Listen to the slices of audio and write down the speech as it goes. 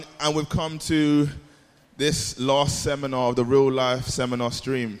And we've come to this last seminar of the Real Life Seminar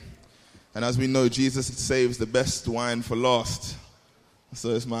Stream. And as we know, Jesus saves the best wine for last. So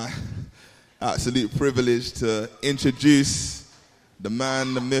it's my absolute privilege to introduce the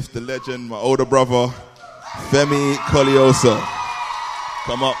man, the myth, the legend, my older brother, Femi Kolioso.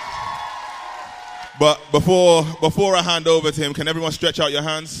 Come up. But before I hand over to him, can everyone stretch out your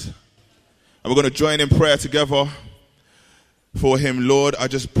hands? And we're going to join in prayer together for him. Lord, I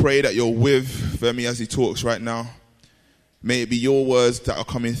just pray that you're with Femi as he talks right now. May it be your words that are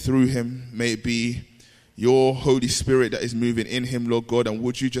coming through him. May it be your Holy Spirit that is moving in him, Lord God. And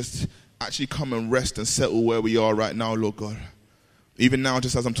would you just actually come and rest and settle where we are right now, Lord God. Even now,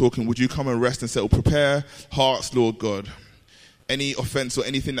 just as I'm talking, would you come and rest and settle? Prepare hearts, Lord God. Any offense or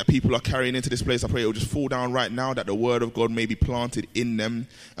anything that people are carrying into this place, I pray it will just fall down right now, that the word of God may be planted in them.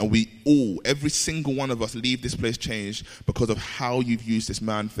 And we all, every single one of us, leave this place changed because of how you've used this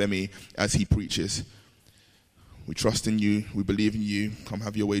man, Femi, as he preaches. We trust in you. We believe in you. Come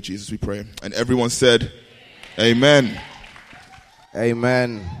have your way, Jesus, we pray. And everyone said, Amen.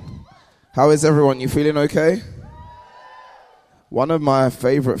 Amen. How is everyone? You feeling okay? One of my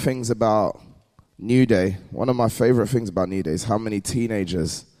favorite things about Newday is how many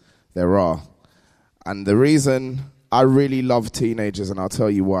teenagers there are. And the reason I really love teenagers, and I'll tell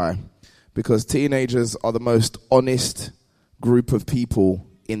you why, because teenagers are the most honest group of people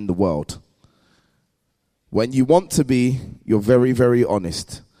in the world. When you want to be, you're very, very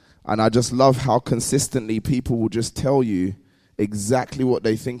honest. And I just love how consistently people will just tell you exactly what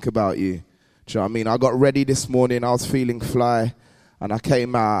they think about you. Do you know what I mean? I got ready this morning, I was feeling fly, and I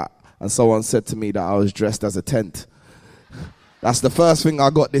came out, and someone said to me that I was dressed as a tent. That's the first thing I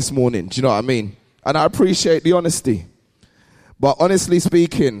got this morning. Do you know what I mean? And I appreciate the honesty. But honestly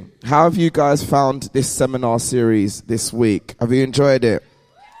speaking, how have you guys found this seminar series this week? Have you enjoyed it?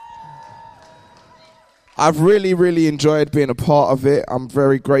 I've really, really enjoyed being a part of it. I'm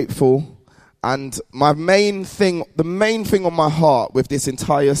very grateful. And the main thing on my heart with this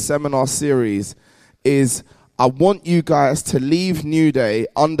entire seminar series is I want you guys to leave Newday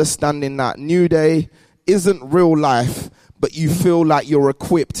understanding that Newday isn't real life, but you feel like you're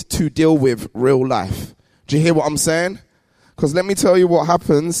equipped to deal with real life. Do you hear what I'm saying? Because let me tell you what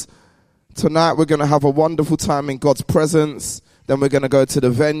happens. Tonight we're going to have a wonderful time in God's presence. Then we're going to go to the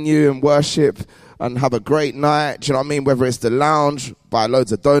venue and worship and have a great night. Do you know what I mean? Whether it's the lounge, buy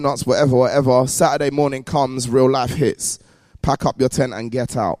loads of donuts, whatever. Saturday morning comes, real life hits. Pack up your tent and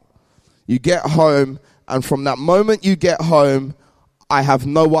get out. You get home. And from that moment you get home, I have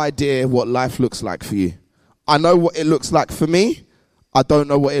no idea what life looks like for you. I know what it looks like for me. I don't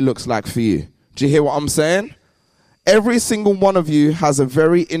know what it looks like for you. Do you hear what I'm saying? Every single one of you has a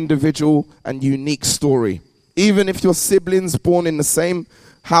very individual and unique story. Even if your siblings born in the same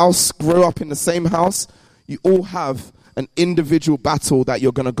house, grew up in the same house, you all have an individual battle that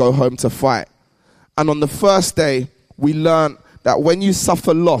you're going to go home to fight. And on the first day, we learned that when you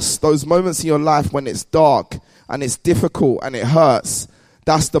suffer loss, those moments in your life when it's dark and it's difficult and it hurts,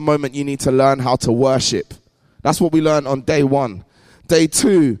 that's the moment you need to learn how to worship. That's what we learned on day 1. Day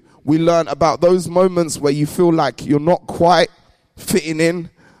 2, we learned about those moments where you feel like you're not quite fitting in,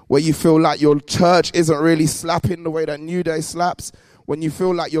 where you feel like your church isn't really slapping the way that Newday slaps, when you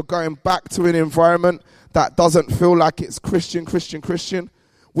feel like you're going back to an environment that doesn't feel like it's Christian.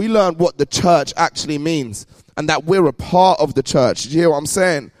 We learned what the church actually means and that we're a part of the church. Do you hear what I'm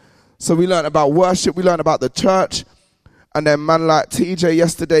saying? So we learned about worship, we learned about the church, and then man like TJ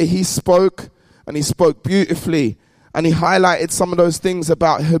yesterday, he spoke beautifully, and he highlighted some of those things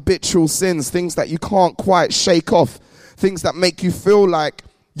about habitual sins, things that you can't quite shake off, things that make you feel like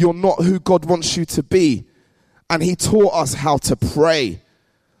you're not who God wants you to be. And he taught us how to pray.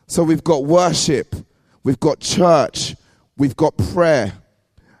 So we've got worship, we've got church, we've got prayer.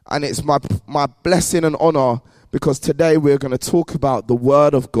 And it's my blessing and honor because today we're going to talk about the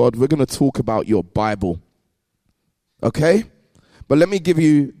Word of God. We're going to talk about your Bible. Okay? But let me give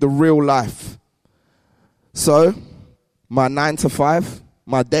you the real life. So, my 9 to 5,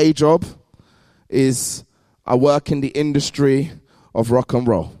 my day job is I work in the industry of rock and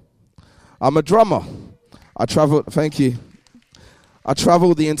roll. I'm a drummer. I travel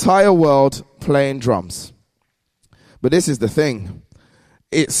the entire world playing drums. But this is the thing.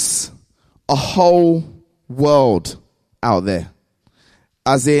 It's a whole world out there.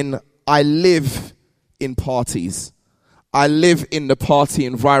 As in, I live in parties. I live in the party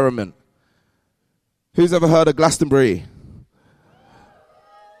environment. Who's ever heard of Glastonbury?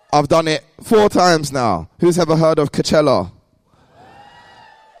 I've done it 4 times now. Who's ever heard of Coachella?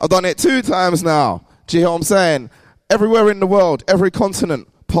 I've done it 2 times now. Do you hear what I'm saying? Everywhere in the world, every continent,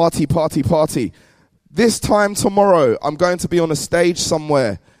 party, party, party. This time tomorrow, I'm going to be on a stage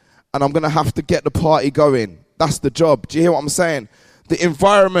somewhere and I'm going to have to get the party going. That's the job. Do you hear what I'm saying? The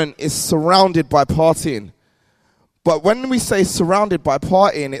environment is surrounded by partying. But when we say surrounded by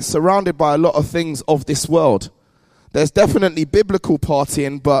partying, it's surrounded by a lot of things of this world. There's definitely biblical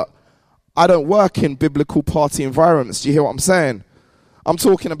partying, but I don't work in biblical party environments. Do you hear what I'm saying? I'm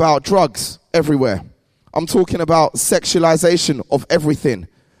talking about drugs everywhere. I'm talking about sexualization of everything.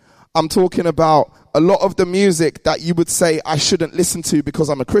 I'm talking about a lot of the music that you would say I shouldn't listen to because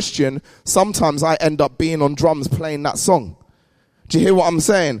I'm a Christian. Sometimes I end up being on drums playing that song. Do you hear what I'm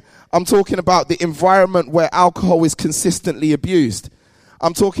saying? I'm talking about the environment where alcohol is consistently abused.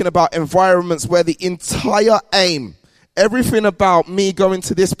 I'm talking about environments where the entire aim, everything about me going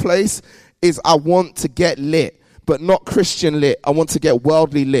to this place is I want to get lit, but not Christian lit. I want to get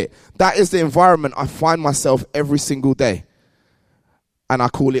worldly lit. That is the environment I find myself every single day. And I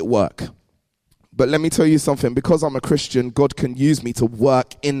call it work. But let me tell you something. Because I'm a Christian, God can use me to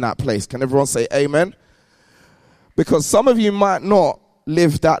work in that place. Can everyone say amen? Because some of you might not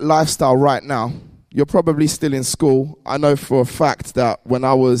live that lifestyle right now. You're probably still in school. I know for a fact that when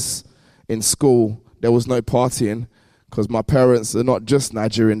I was in school, there was no partying because my parents are not just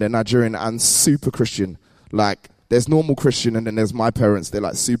Nigerian, they're Nigerian and super Christian. Like, there's normal Christian and then there's my parents, they're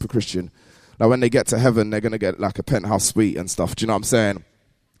like super Christian. Like, when they get to heaven, they're going to get like a penthouse suite and stuff. Do you know what I'm saying?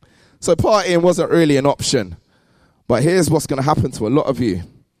 So partying wasn't really an option. But here's what's going to happen to a lot of you.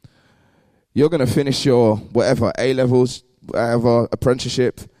 You're going to finish your whatever, A-levels, whatever,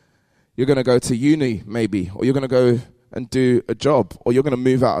 apprenticeship. You're going to go to uni maybe, or you're going to go and do a job, or you're going to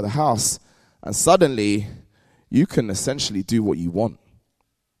move out of the house. And suddenly, you can essentially do what you want.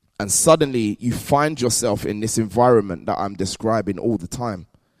 And suddenly, you find yourself in this environment that I'm describing all the time.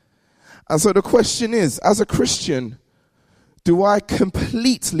 And so the question is, as a Christian, do I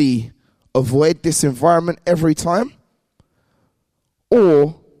completely avoid this environment every time?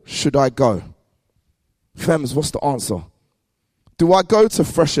 Or should I go? Fems, what's the answer? Do I go to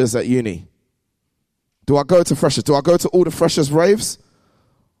freshers at uni? Do I go to freshers? Do I go to all the freshers' raves?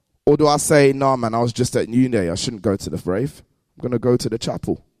 Or do I say, nah, man, I was just at Newday. I shouldn't go to the rave. I'm going to go to the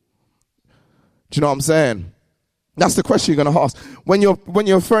chapel. Do you know what I'm saying? That's the question you're going to ask. When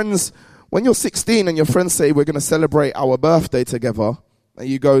you're 16 and your friends say we're going to celebrate our birthday together and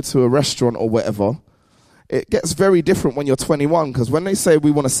you go to a restaurant or whatever, it gets very different when you're 21 because when they say we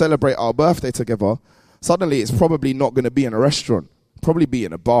want to celebrate our birthday together, suddenly it's probably not going to be in a restaurant, probably be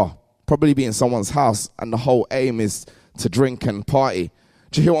in a bar, probably be in someone's house, and the whole aim is to drink and party.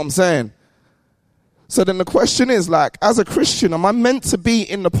 Do you hear what I'm saying? So then the question is, like, as a Christian, am I meant to be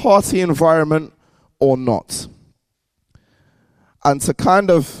in the party environment or not? And to kind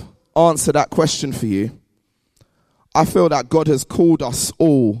of answer that question for you, I feel that God has called us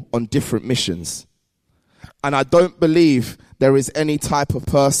all on different missions. And I don't believe there is any type of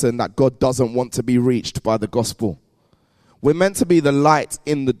person that God doesn't want to be reached by the gospel. We're meant to be the light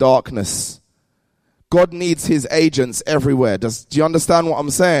in the darkness. God needs his agents everywhere. Do you understand what I'm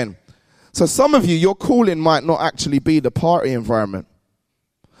saying? So some of you, your calling might not actually be the party environment.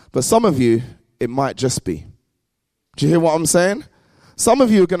 But some of you, it might just be. Do you hear what I'm saying? Some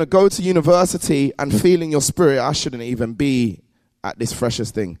of you are going to go to university and feel in your spirit, I shouldn't even be at this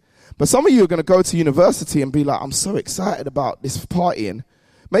freshers thing. But some of you are going to go to university and be like, I'm so excited about this partying.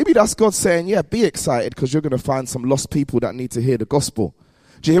 Maybe that's God saying, yeah, be excited because you're going to find some lost people that need to hear the gospel.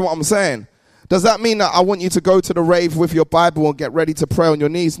 Do you hear what I'm saying? Does that mean that I want you to go to the rave with your Bible and get ready to pray on your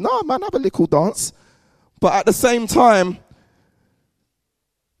knees? No, man, have a little dance. But at the same time,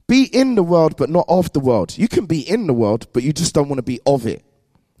 be in the world but not of the world. You can be in the world, but you just don't want to be of it.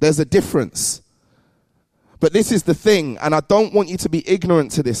 There's a difference. But this is the thing, and I don't want you to be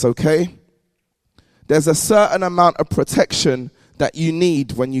ignorant to this, okay? There's a certain amount of protection that you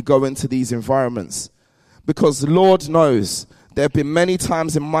need when you go into these environments. Because Lord knows, there have been many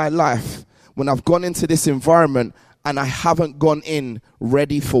times in my life when I've gone into this environment and I haven't gone in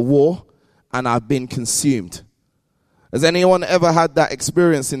ready for war and I've been consumed. Has anyone ever had that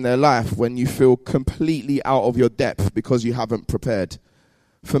experience in their life when you feel completely out of your depth because you haven't prepared?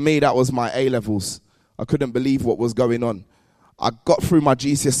 For me, that was my A-levels. I couldn't believe what was going on. I got through my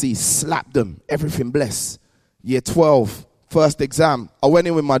GCSE, slapped them, everything blessed. Year 12, first exam. I went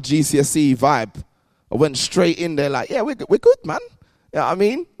in with my GCSE vibe. I went straight in there like, yeah, we're good, man. You know what I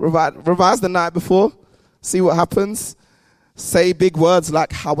mean? Revise the night before, see what happens. Say big words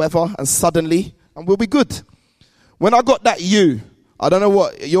like however and suddenly, and we'll be good. When I got that U, I don't know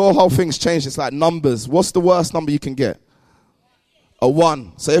what, your whole thing's changed. It's like numbers. What's the worst number you can get? A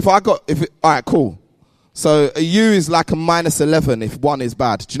 1. So all right, cool. So a U is like a -11 if 1 is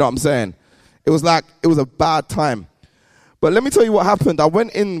bad. Do you know what I'm saying? It was a bad time. But let me tell you what happened. I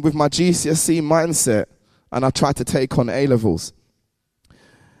went in with my GCSE mindset and I tried to take on A-levels.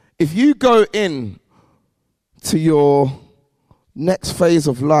 If you go in to your next phase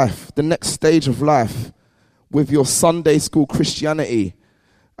of life, the next stage of life, with your Sunday school Christianity,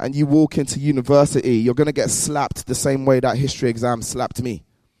 and you walk into university, you're going to get slapped the same way that history exam slapped me.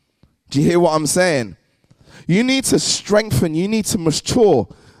 Do you hear what I'm saying? You need to strengthen, you need to mature.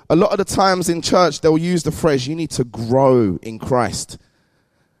 A lot of the times in church, they'll use the phrase, you need to grow in Christ.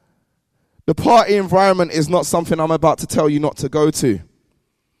 The party environment is not something I'm about to tell you not to go to,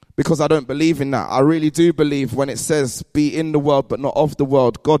 because I don't believe in that. I really do believe when it says, be in the world but not of the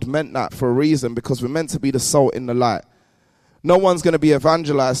world, God meant that for a reason, because we're meant to be the salt in the light. No one's going to be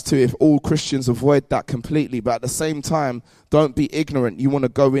evangelized to if all Christians avoid that completely. But at the same time, don't be ignorant. You want to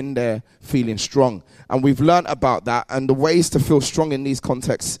go in there feeling strong. And we've learned about that. And the ways to feel strong in these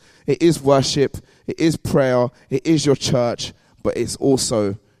contexts, it is worship, it is prayer, it is your church, but it's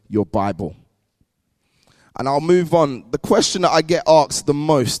also your Bible. And I'll move on. The question that I get asked the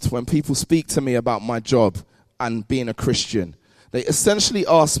most when people speak to me about my job and being a Christian, they essentially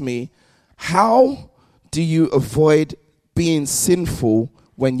ask me, how do you avoid being sinful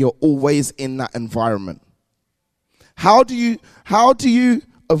when you're always in that environment? How do you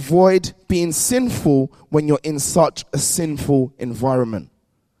avoid being sinful when you're in such a sinful environment?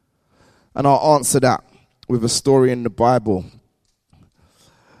 And I'll answer that with a story in the Bible.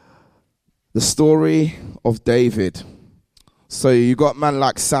 The story of David. So you got a man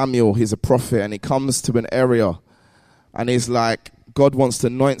like Samuel, he's a prophet, and he comes to an area and he's like, God wants to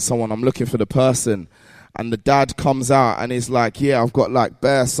anoint someone, I'm looking for the person. And the dad comes out and he's like, yeah, I've got like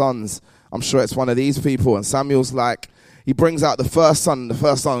bare sons. I'm sure it's one of these people. And Samuel's like, he brings out the first son. The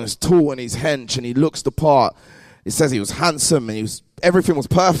first son is tall and he's hench and he looks the part. It says he was handsome and everything was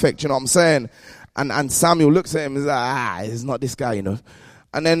perfect. You know what I'm saying? And Samuel looks at him and is like, it's not this guy, you know.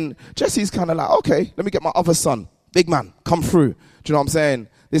 And then Jesse's kind of like, okay, let me get my other son. Big man, come through. Do you know what I'm saying?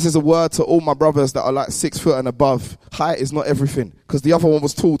 This is a word to all my brothers that are like 6 foot and above. Height is not everything, because the other one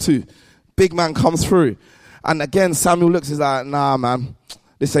was tall too. Big man comes through. And again, Samuel looks, he's like, nah, man,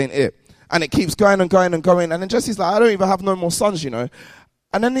 this ain't it. And it keeps going and going and going. And then Jesse's like, I don't even have no more sons, you know.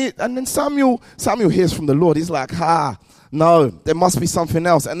 And then Samuel hears from the Lord. He's like, no, there must be something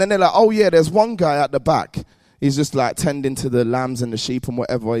else. And then they're like, oh yeah, there's one guy at the back. He's just like tending to the lambs and the sheep and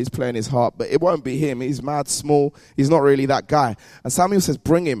whatever. He's playing his harp, but it won't be him. He's mad small. He's not really that guy. And Samuel says,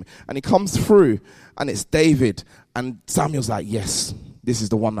 bring him. And he comes through and it's David. And Samuel's like, yes, this is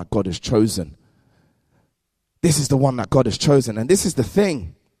the one that God has chosen. This is the one that God has chosen. And this is the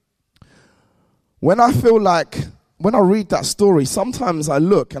thing. When I read that story, sometimes I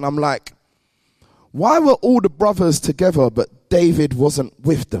look and I'm like, why were all the brothers together but David wasn't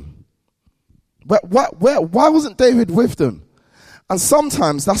with them? Why wasn't David with them? And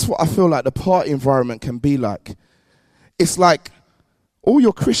sometimes that's what I feel like the party environment can be like. It's like all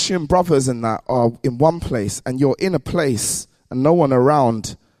your Christian brothers and that are in one place and you're in a place and no one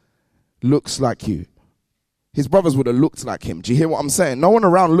around looks like you. His brothers would have looked like him. Do you hear what I'm saying? No one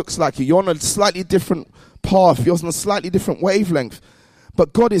around looks like you. You're on a slightly different path. You're on a slightly different wavelength.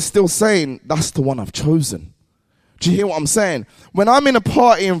 But God is still saying, that's the one I've chosen. Do you hear what I'm saying? When I'm in a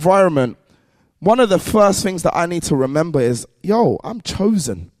party environment, one of the first things that I need to remember is, I'm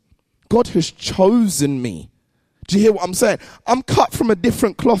chosen. God has chosen me. Do you hear what I'm saying? I'm cut from a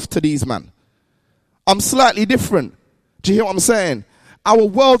different cloth to these men. I'm slightly different. Do you hear what I'm saying? Our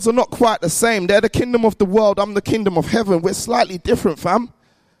worlds are not quite the same. They're the kingdom of the world. I'm the kingdom of heaven. We're slightly different, fam.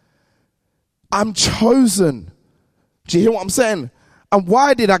 I'm chosen. Do you hear what I'm saying? And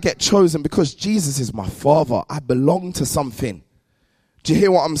why did I get chosen? Because Jesus is my father. I belong to something. Do you hear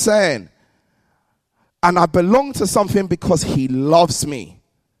what I'm saying? And I belong to something because he loves me.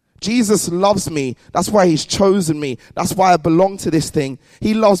 Jesus loves me. That's why he's chosen me. That's why I belong to this thing.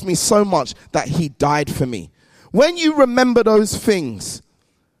 He loves me so much that he died for me. When you remember those things,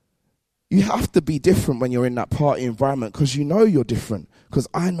 you have to be different when you're in that party environment, because you know you're different, because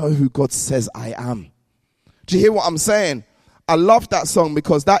I know who God says I am. Do you hear what I'm saying? I love that song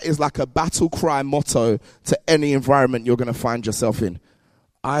because that is like a battle cry motto to any environment you're going to find yourself in.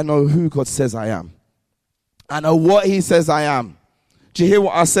 I know who God says I am. I know what he says I am. Do you hear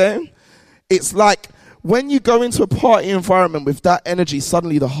what I'm saying? It's like when you go into a party environment with that energy,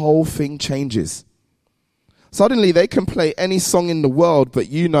 suddenly the whole thing changes. Suddenly they can play any song in the world, but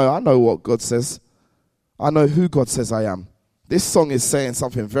I know what God says. I know who God says I am. This song is saying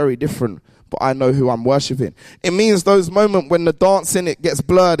something very different, but I know who I'm worshiping. It means those moments when the dancing, it gets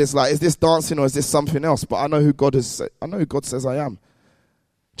blurred. It's like, is this dancing or is this something else? But I know who God is. I know who God says I am.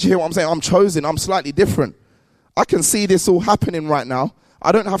 Do you hear what I'm saying? I'm chosen. I'm slightly different. I can see this all happening right now.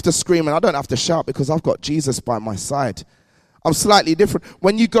 I don't have to scream and I don't have to shout because I've got Jesus by my side. I'm slightly different.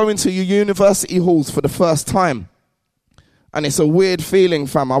 When you go into your university halls for the first time, and it's a weird feeling,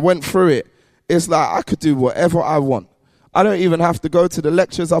 fam. I went through it. It's like I could do whatever I want. I don't even have to go to the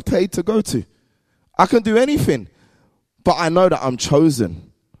lectures I paid to go to. I can do anything. But I know that I'm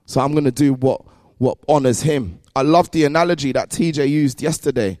chosen. So I'm going to do what honors him. I love the analogy that TJ used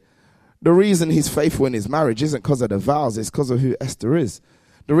yesterday. The reason he's faithful in his marriage isn't because of the vows. It's because of who Esther is.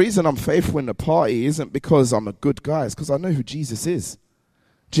 The reason I'm faithful in the party isn't because I'm a good guy. It's because I know who Jesus is.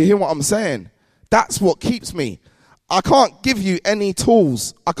 Do you hear what I'm saying? That's what keeps me. I can't give you any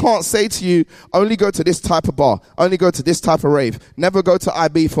tools. I can't say to you, only go to this type of bar, only go to this type of rave, never go to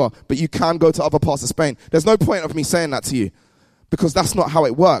Ibiza, but you can go to other parts of Spain. There's no point of me saying that to you because that's not how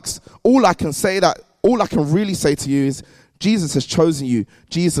it works. All I can really say to you is Jesus has chosen you.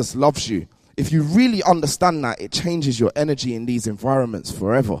 Jesus loves you. If you really understand that, it changes your energy in these environments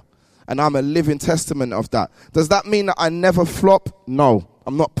forever. And I'm a living testament of that. Does that mean that I never flop? No.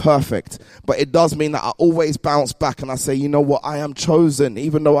 I'm not perfect, but it does mean that I always bounce back and I say, you know what, I am chosen.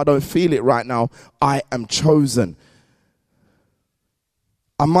 Even though I don't feel it right now, I am chosen.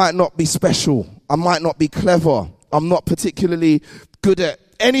 I might not be special. I might not be clever. I'm not particularly good at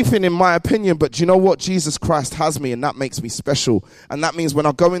anything in my opinion, but do you know what? Jesus Christ has me and that makes me special. And that means when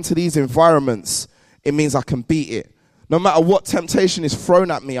I go into these environments, it means I can beat it. No matter what temptation is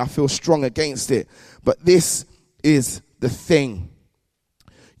thrown at me, I feel strong against it. But this is the thing.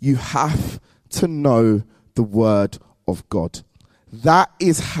 You have to know the word of God. That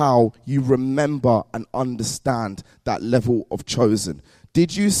is how you remember and understand that level of chosen.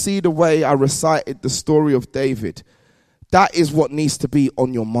 Did you see the way I recited the story of David? That is what needs to be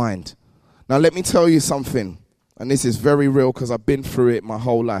on your mind. Now let me tell you something, and this is very real because I've been through it my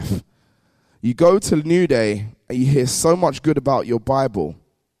whole life. You go to Newday and you hear so much good about your Bible,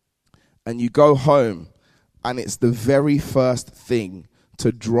 and you go home and it's the very first thing to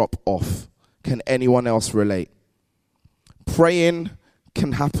drop off. Can anyone else relate? Praying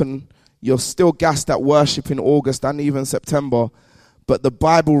can happen. You're still gassed at worship in August and even September, but the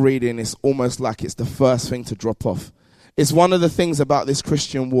Bible reading is almost like it's the first thing to drop off. It's one of the things about this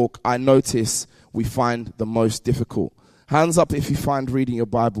Christian walk I notice we find the most difficult. Hands up if you find reading your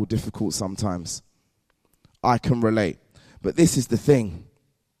Bible difficult sometimes. I can relate. But this is the thing.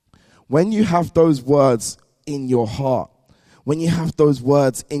 When you have those words in your heart, when you have those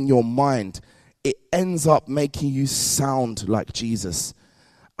words in your mind, it ends up making you sound like Jesus.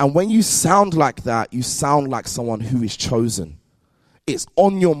 And when you sound like that, you sound like someone who is chosen. It's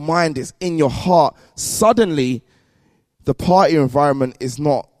on your mind, it's in your heart. Suddenly, the party environment it's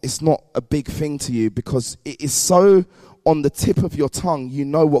not a big thing to you because it is so on the tip of your tongue. You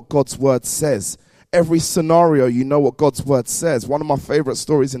know what God's word says. Every scenario, you know what God's word says. One of my favorite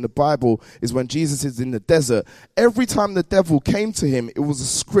stories in the Bible is when Jesus is in the desert. Every time the devil came to him, it was a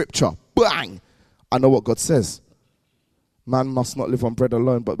scripture. Bang! I know what God says. Man must not live on bread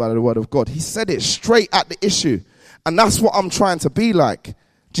alone, but by the word of God. He said it straight at the issue. And that's what I'm trying to be like.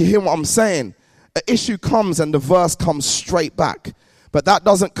 Do you hear what I'm saying? An issue comes and the verse comes straight back. But that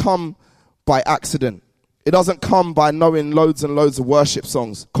doesn't come by accident. It doesn't come by knowing loads and loads of worship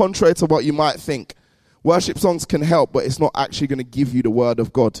songs. Contrary to what you might think. Worship songs can help, but it's not actually going to give you the word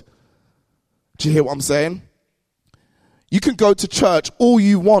of God. Do you hear what I'm saying? You can go to church all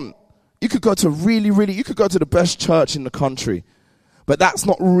you want. You could go to you could go to the best church in the country. But that's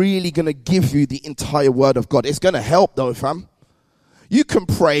not really going to give you the entire word of God. It's going to help though, fam. You can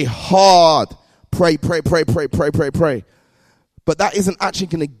pray hard. Pray. But that isn't actually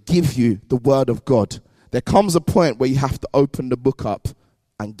going to give you the word of God. There comes a point where you have to open the book up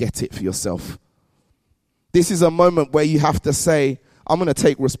and get it for yourself. This is a moment where you have to say, I'm going to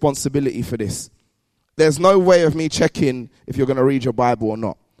take responsibility for this. There's no way of me checking if you're going to read your Bible or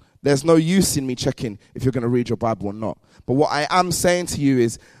not. There's no use in me checking if you're going to read your Bible or not. But what I am saying to you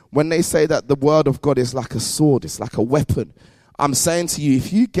is, when they say that the word of God is like a sword, it's like a weapon, I'm saying to you,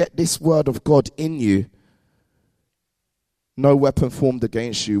 if you get this word of God in you, no weapon formed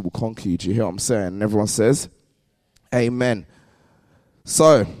against you will conquer you. Do you hear what I'm saying? And everyone says, amen.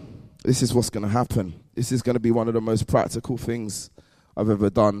 So, this is what's going to happen. This is going to be one of the most practical things I've ever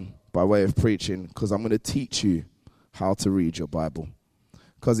done by way of preaching, because I'm going to teach you how to read your Bible.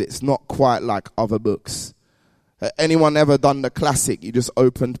 Because it's not quite like other books. Anyone ever done the classic? You just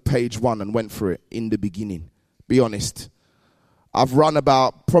opened page 1 and went through it in the beginning. Be honest. I've run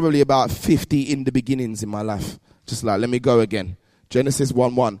probably about 50 in the beginnings in my life. Just like, let me go again. Genesis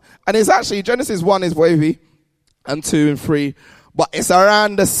 1:1. And it's actually, Genesis 1 is wavy, and 2 and 3. But it's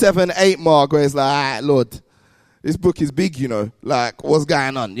around the 7-8 mark where it's like, Lord, this book is big, like, what's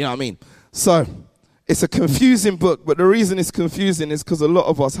going on? You know what I mean? So, it's a confusing book, but the reason it's confusing is because a lot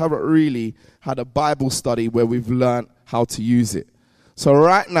of us haven't really had a Bible study where we've learned how to use it. So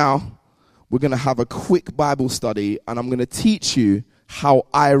right now, we're going to have a quick Bible study, and I'm going to teach you how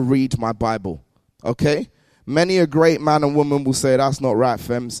I read my Bible, okay? Many a great man and woman will say, that's not right,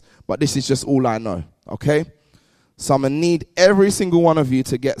 Fems, but this is just all I know, okay? So I'm going to need every single one of you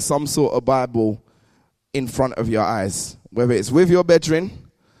to get some sort of Bible in front of your eyes, whether it's with your bedroom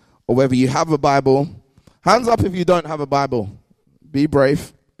or whether you have a Bible. Hands up if you don't have a Bible. Be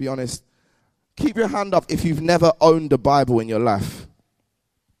brave, be honest. Keep your hand up if you've never owned a Bible in your life.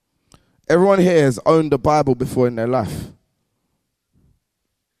 Everyone here has owned a Bible before in their life.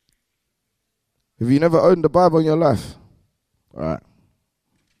 Have you never owned a Bible in your life? All right.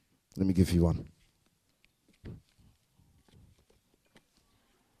 Let me give you one.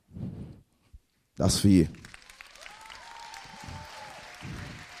 That's for you.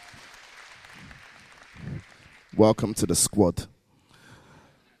 Welcome to the squad.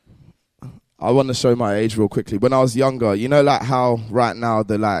 I want to show my age real quickly. When I was younger, like how right now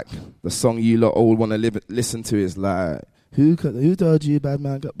the song you lot all want to listen to is like, who told you bad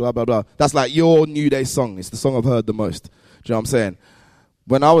man, blah, blah, blah. That's like your Newday song. It's the song I've heard the most. Do you know what I'm saying?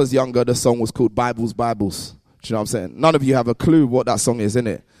 When I was younger, the song was called Bibles. Do you know what I'm saying? None of you have a clue what that song is,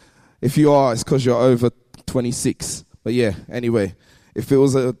 innit? If you are, it's because you're over 26. But yeah, anyway, if it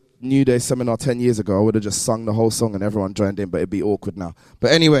was a Newday seminar 10 years ago, I would have just sung the whole song and everyone joined in, but it'd be awkward now.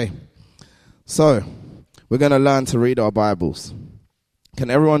 But anyway, so we're going to learn to read our Bibles.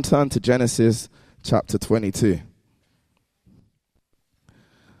 Can everyone turn to Genesis chapter 22?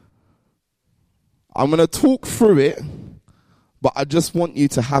 I'm going to talk through it, but I just want you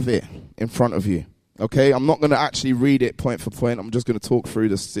to have it in front of you. Okay, I'm not going to actually read it point for point. I'm just going to talk through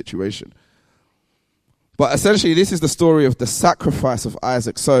the situation. But essentially, this is the story of the sacrifice of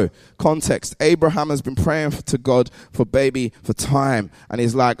Isaac. So, context, Abraham has been praying to God for time. And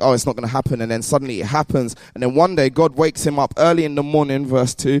he's like, oh, it's not going to happen. And then suddenly it happens. And then one day, God wakes him up early in the morning,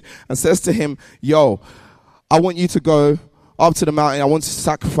 verse 2, and says to him, yo, I want you to go up to the mountain. I want you to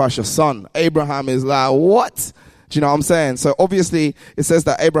sacrifice your son. Abraham is like, what? Do you know what I'm saying? So obviously it says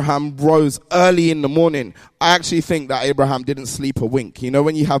that Abraham rose early in the morning. I actually think that Abraham didn't sleep a wink.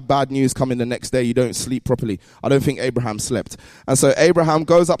 When you have bad news coming the next day, you don't sleep properly. I don't think Abraham slept. And so Abraham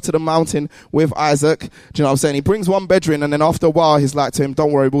goes up to the mountain with Isaac. Do you know what I'm saying? He brings one bedroom, and then after a while, he's like to him,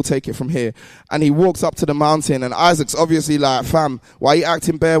 don't worry, we'll take it from here. And he walks up to the mountain, and Isaac's obviously like, fam, why are you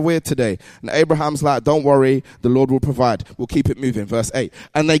acting bare weird today? And Abraham's like, don't worry, the Lord will provide. We'll keep it moving, verse 8.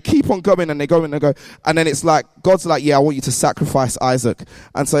 And they keep on going, and they go, and they go. And then it's like, God's like, yeah, I want you to sacrifice Isaac.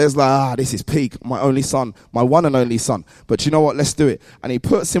 And so he's like, this is peak, my only son, my one and only son. But you know what? Let's do it. And he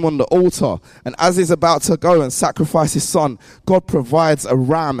puts him on the altar. And as he's about to go and sacrifice his son, God provides a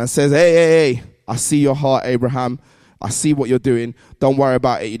ram and says, hey, I see your heart, Abraham. I see what you're doing. Don't worry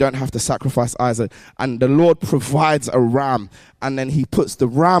about it. You don't have to sacrifice Isaac. And the Lord provides a ram. And then he puts the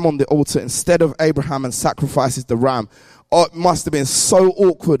ram on the altar instead of Abraham and sacrifices the ram. Oh, it must have been so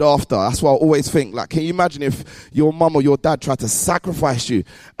awkward after. That's what I always think. Like, can you imagine if your mum or your dad tried to sacrifice you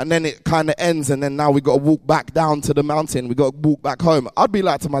and then it kind of ends and then now we got to walk back down to the mountain. We got to walk back home. I'd be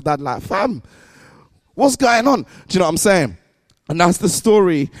like to my dad, like, fam, what's going on? Do you know what I'm saying? And that's the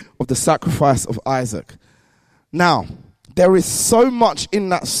story of the sacrifice of Isaac. Now, there is so much in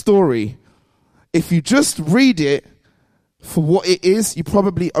that story. If you just read it for what it is, you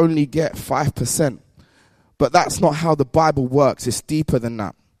probably only get 5%. But that's not how the Bible works. It's deeper than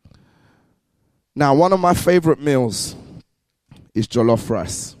that. Now, one of my favorite meals is jollof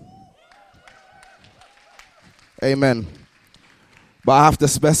rice. Amen. But I have to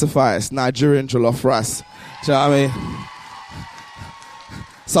specify it's Nigerian jollof rice. Do you know what I mean?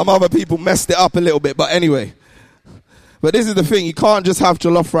 Some other people messed it up a little bit, but anyway. But this is the thing. You can't just have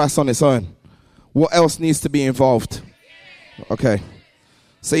jollof rice on its own. What else needs to be involved? Okay.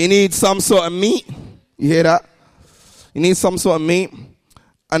 So you need some sort of meat. You hear that? You need some sort of meat.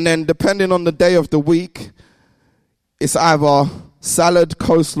 And then depending on the day of the week, it's either salad,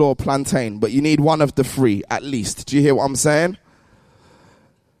 coleslaw, or plantain. But you need one of the three at least. Do you hear what I'm saying?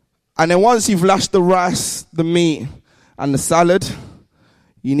 And then once you've lashed the rice, the meat, and the salad,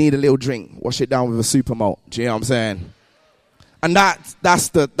 you need a little drink. Wash it down with a super malt. Do you hear what I'm saying? And that's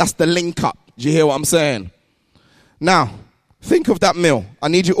the link up. Do you hear what I'm saying? Now, think of that meal. I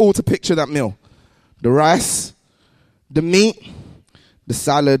need you all to picture that meal. The rice, the meat, the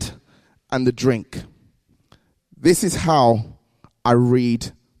salad, and the drink. This is how I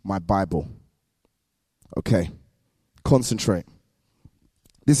read my Bible. Okay, concentrate.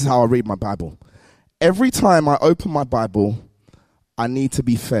 This is how I read my Bible. Every time I open my Bible, I need to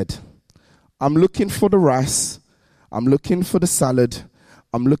be fed. I'm looking for the rice. I'm looking for the salad.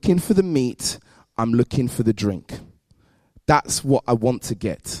 I'm looking for the meat. I'm looking for the drink. That's what I want to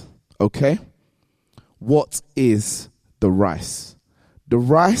get. Okay? What is the rice? The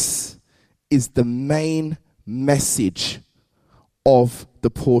rice is the main message of the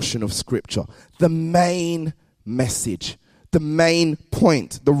portion of scripture. The main message. The main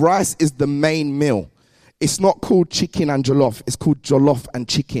point. The rice is the main meal. It's not called chicken and jollof. It's called jollof and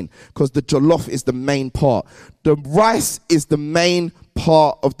chicken because the jollof is the main part. The rice is the main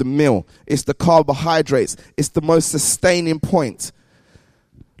part of the meal. It's the carbohydrates. It's the most sustaining point.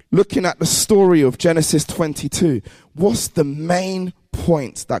 Looking at the story of Genesis 22, what's the main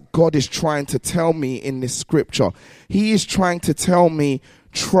point that God is trying to tell me in this scripture? He is trying to tell me,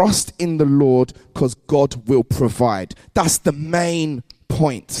 trust in the Lord because God will provide. That's the main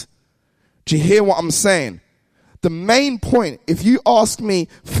point. Do you hear what I'm saying? The main point, if you ask me,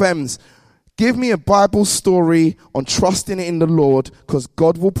 Fems, give me a Bible story on trusting in the Lord because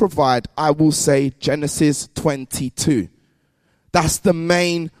God will provide, I will say Genesis 22. That's the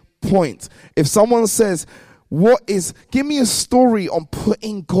main point. If someone says, give me a story on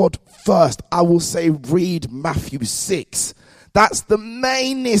putting God first, I will say read Matthew 6. That's the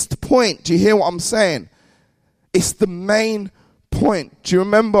mainest point. Do you hear what I'm saying? It's the main point. Do you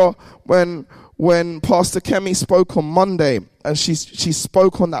remember when Pastor Kemi spoke on Monday and she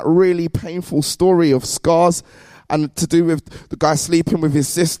spoke on that really painful story of scars and to do with the guy sleeping with his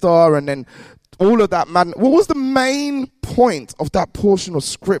sister and then all of that, man. What was the main point of that portion of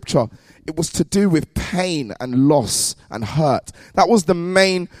scripture? It was to do with pain and loss and hurt. That was the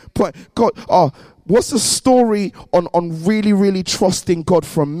main point. God, what's the story on really, really trusting God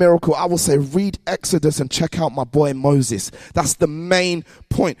for a miracle? I will say read Exodus and check out my boy Moses. That's the main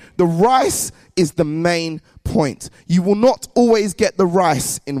point. The rice is the main point. You will not always get the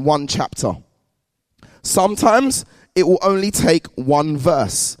rice in one chapter. Sometimes it will only take one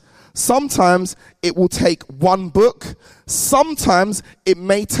verse. Sometimes it will take one book. Sometimes it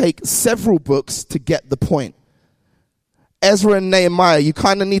may take several books to get the point. Ezra and Nehemiah, you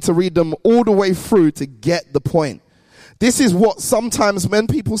kind of need to read them all the way through to get the point. This is what sometimes when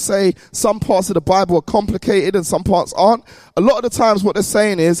people say some parts of the Bible are complicated and some parts aren't, a lot of the times what they're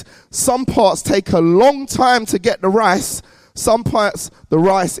saying is some parts take a long time to get the rice. Some parts, the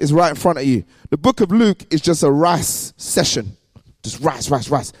rice is right in front of you. The book of Luke is just a rice session. Just rice.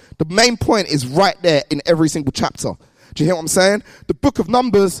 The main point is right there in every single chapter. Do you hear what I'm saying? The book of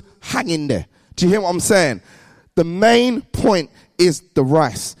Numbers, hang in there. Do you hear what I'm saying? The main point is the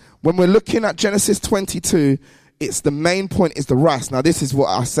rice. When we're looking at Genesis 22, it's the main point is the rice. Now, this is what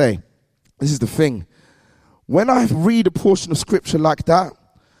I say. This is the thing. When I read a portion of scripture like that,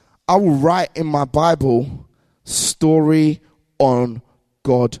 I will write in my Bible, story on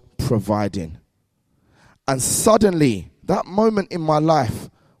God providing. And suddenly, that moment in my life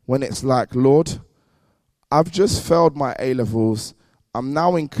when it's like, Lord, I've just failed my A-levels. I'm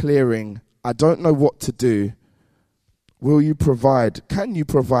now in clearing. I don't know what to do. Will you provide? Can you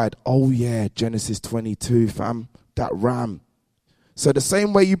provide? Oh yeah, Genesis 22, fam, that ram. So the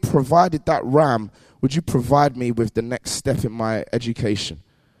same way you provided that ram, would you provide me with the next step in my education?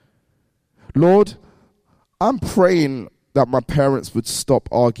 Lord, I'm praying that my parents would stop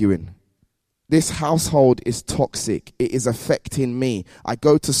arguing. This household is toxic. It is affecting me. I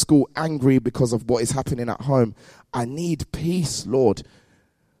go to school angry because of what is happening at home. I need peace, Lord.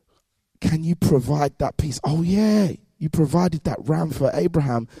 Can you provide that peace? Oh yeah, you provided that ram for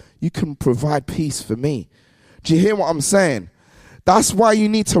Abraham. You can provide peace for me. Do you hear what I'm saying? That's why you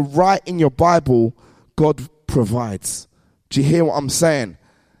need to write in your Bible, God provides. Do you hear what I'm saying?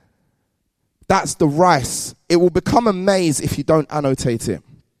 That's the rice. It will become a maze if you don't annotate it.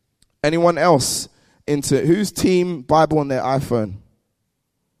 Anyone else into who's team Bible on their iPhone?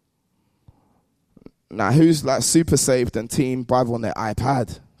 Now, who's like super saved and team Bible on their iPad?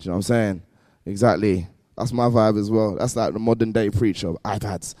 Do you know what I'm saying? Exactly. That's my vibe as well. That's like the modern day preacher,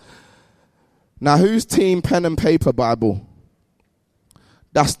 iPads. Now, who's team pen and paper Bible?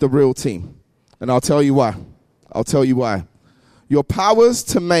 That's the real team. And I'll tell you why. Your powers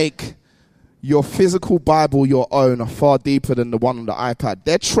to make your physical Bible your own are far deeper than the one on the iPad.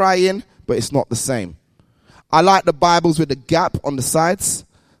 They're trying, but it's not the same. I like the Bibles with a gap on the sides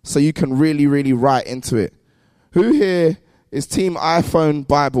so you can really, really write into it. Who here is team iPhone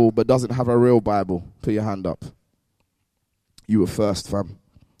Bible but doesn't have a real Bible? Put your hand up. you were first, fam.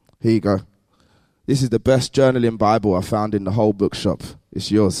 Here you go. This is the best journaling Bible I found in the whole bookshop.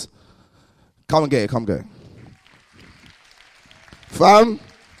 It's yours. Come and get it, come get it. Fam,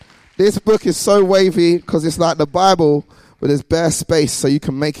 this book is so wavy because it's like the Bible, but there's bare space so you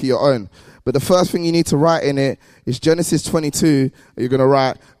can make it your own. But the first thing you need to write in it is Genesis 22. You're going to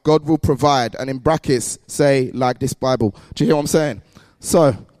write, God will provide. And in brackets, say, like this Bible. Do you hear what I'm saying?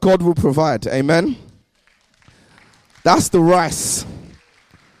 So, God will provide. Amen? That's the rice.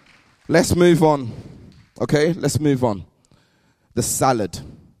 Let's move on. Okay, let's move on. The salad.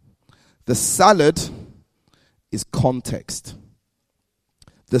 The salad is context.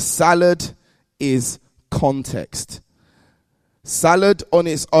 The salad is context. Salad on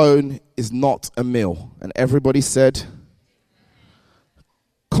its own is not a meal. And everybody said,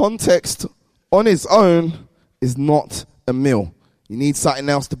 context on its own is not a meal. You need something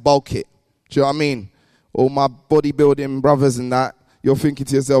else to bulk it. Do you know what I mean? All my bodybuilding brothers and that, you're thinking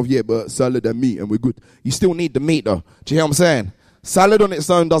to yourself, yeah, but salad and meat and we're good. You still need the meat though. Do you hear what I'm saying? Salad on its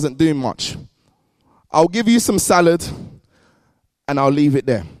own doesn't do much. I'll give you some salad and I'll leave it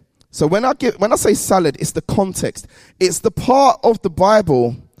there. So when I say salad, it's the context. It's the part of the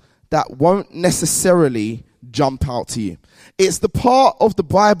Bible that won't necessarily jump out to you. It's the part of the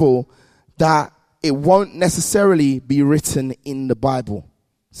Bible that it won't necessarily be written in the Bible.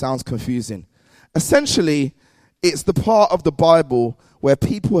 Sounds confusing. Essentially, it's the part of the Bible where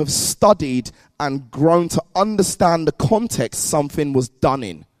people have studied and grown to understand the context something was done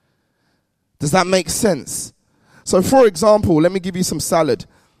in. Does that make sense? So, for example, let me give you some salad.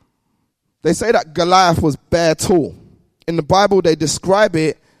 They say that Goliath was bare tall. In the Bible, they describe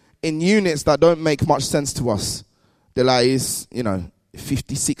it in units that don't make much sense to us. They're like, he's,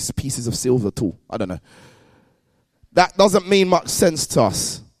 56 pieces of silver tall. I don't know. That doesn't mean much sense to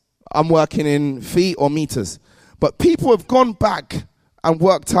us. I'm working in feet or meters. But people have gone back and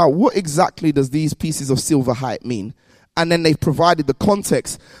worked out what exactly does these pieces of silver height mean. And then they've provided the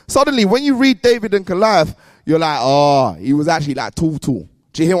context. Suddenly, when you read David and Goliath, you're like, oh, he was actually like tall.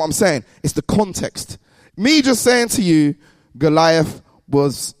 Do you hear what I'm saying? It's the context. Me just saying to you, Goliath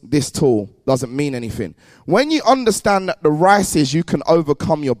was this tall doesn't mean anything. When you understand that the rice is you can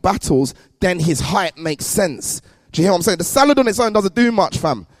overcome your battles, then his height makes sense. Do you hear what I'm saying? The salad on its own doesn't do much,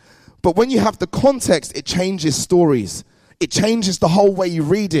 fam. But when you have the context, it changes stories. It changes the whole way you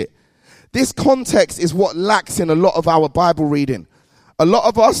read it. This context is what lacks in a lot of our Bible reading. A lot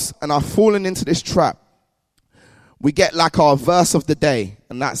of us, and I've fallen into this trap, we get like our verse of the day,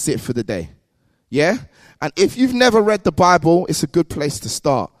 and that's it for the day. Yeah? And if you've never read the Bible, it's a good place to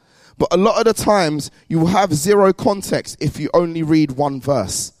start. But a lot of the times, you will have zero context if you only read one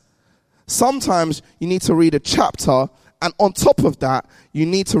verse. Sometimes you need to read a chapter, and on top of that, you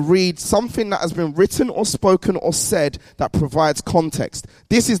need to read something that has been written or spoken or said that provides context.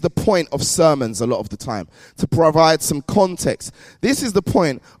 This is the point of sermons a lot of the time, to provide some context. This is the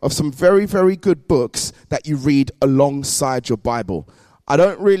point of some very, very good books that you read alongside your Bible. I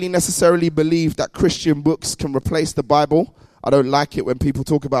don't really necessarily believe that Christian books can replace the Bible. I don't like it when people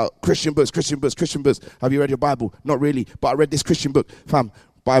talk about Christian books. Have you read your Bible? Not really, but I read this Christian book. Fam,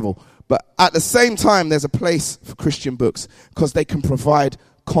 Bible. But at the same time, there's a place for Christian books because they can provide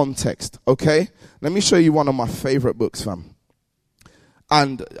context, okay? Let me show you one of my favorite books, fam.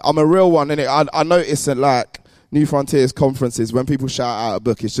 And I'm a real one, innit? I notice at like New Frontiers conferences, when people shout out a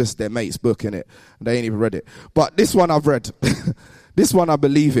book, it's just their mate's book, innit? They ain't even read it. But this one I've read. This one I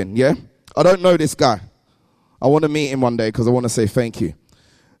believe in, yeah? I don't know this guy. I want to meet him one day because I want to say thank you.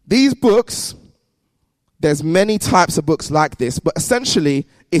 These books, there's many types of books like this, but essentially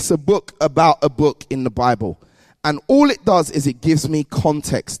it's a book about a book in the Bible. And all it does is it gives me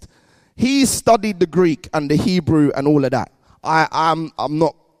context. He studied the Greek and the Hebrew and all of that. I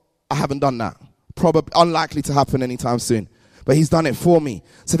haven't done that. Probably unlikely to happen anytime soon. But he's done it for me.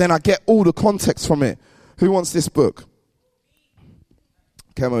 So then I get all the context from it. Who wants this book?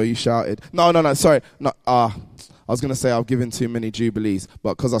 Kemo, you shouted. No, sorry. No, I was going to say I've given too many Jubilees,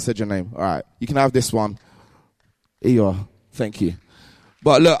 but because I said your name. All right, you can have this one. Here you are. Thank you.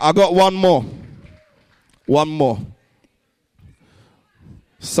 But look, I got one more. One more.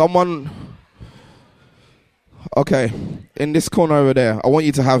 Someone. Okay, in this corner over there, I want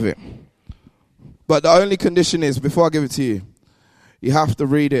you to have it. But the only condition is, before I give it to you, you have to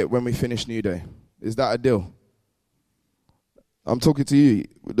read it when we finish Newday. Is that a deal? I'm talking to you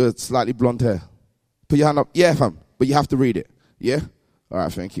with the slightly blonde hair. Put your hand up. Yeah, fam. But you have to read it. Yeah? All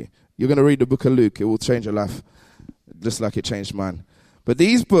right, thank you. You're going to read the book of Luke. It will change your life, just like it changed mine. But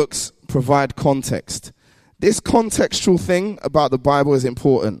these books provide context. This contextual thing about the Bible is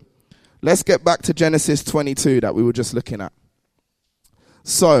important. Let's get back to Genesis 22 that we were just looking at.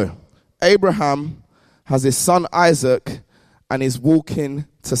 So, Abraham has his son Isaac and is walking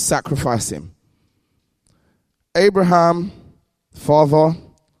to sacrifice him. Abraham, father,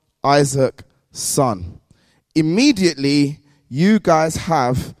 Isaac, son. Immediately, you guys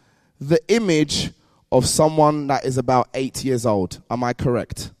have the image of someone that is about 8 years old. Am I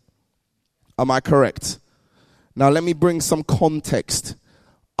correct? Am I correct? Now, let me bring some context.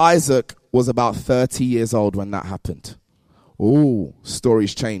 Isaac was about 30 years old when that happened. Ooh,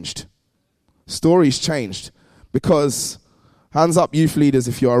 stories changed. Stories changed. Because, hands up youth leaders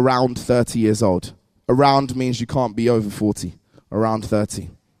if you're around 30 years old. Around means you can't be over 40. Around 30.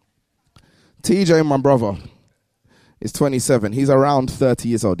 TJ, my brother, is 27. He's around 30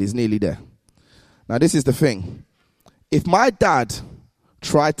 years old. He's nearly there. Now, this is the thing. If my dad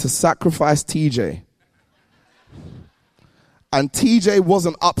tried to sacrifice TJ and TJ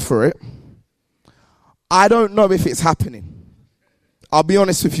wasn't up for it, I don't know if it's happening. I'll be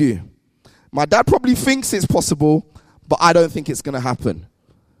honest with you. My dad probably thinks it's possible, but I don't think it's going to happen.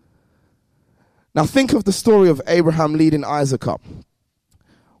 Now think of the story of Abraham leading Isaac up.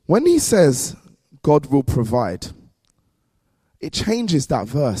 When he says, God will provide, it changes that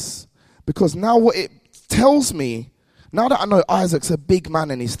verse. Because now what it tells me, now that I know Isaac's a big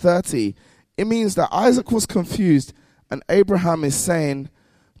man and he's 30, it means that Isaac was confused and Abraham is saying,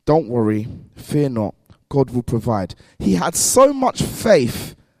 don't worry, fear not, God will provide. He had so much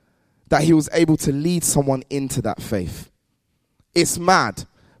faith that he was able to lead someone into that faith. It's mad,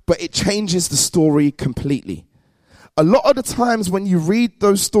 but it changes the story completely. A lot of the times when you read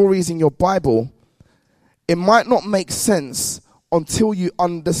those stories in your Bible, it might not make sense until you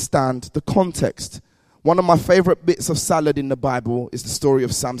understand the context. One of my favorite bits of salad in the Bible is the story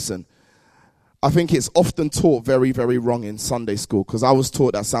of Samson. I think it's often taught very, very wrong in Sunday school because I was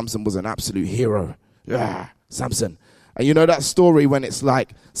taught that Samson was an absolute hero. Yeah, Samson. And you know that story when it's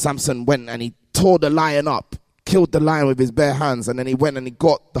like Samson went and he tore the lion up, killed the lion with his bare hands, and then he went and he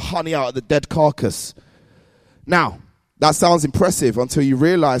got the honey out of the dead carcass. Now, that sounds impressive until you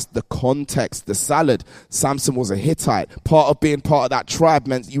realize the context, the salad. Samson was a Hittite. Part of being part of that tribe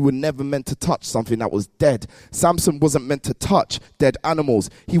meant you were never meant to touch something that was dead. Samson wasn't meant to touch dead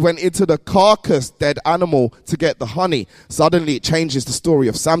animals. He went into the carcass, dead animal, to get the honey. Suddenly it changes the story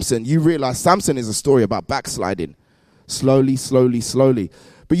of Samson. You realize Samson is a story about backsliding. Slowly, slowly, slowly.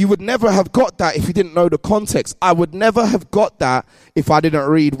 But you would never have got that if you didn't know the context. I would never have got that if I didn't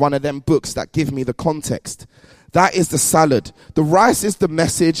read one of them books that give me the context. That is the salad. The rice is the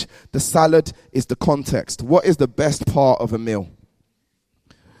message. The salad is the context. What is the best part of a meal?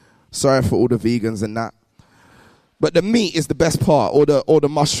 Sorry for all the vegans and that. But the meat is the best part, or the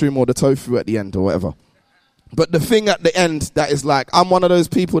mushroom or the tofu at the end or whatever. But the thing at the end that is like, I'm one of those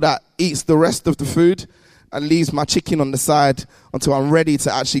people that eats the rest of the food and leaves my chicken on the side until I'm ready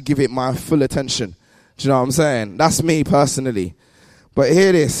to actually give it my full attention. Do you know what I'm saying? That's me personally. But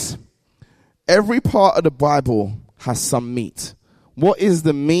hear this. Every part of the Bible has some meat. What is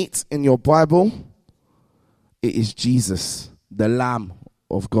the meat in your Bible? It is Jesus, the Lamb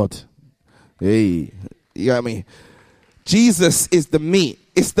of God. Hey, you got me? Jesus is the meat.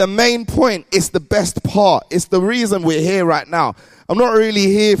 It's the main point. It's the best part. It's the reason we're here right now. I'm not really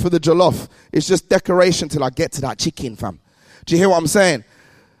here for the jollof. It's just decoration till I get to that chicken, fam. Do you hear what I'm saying?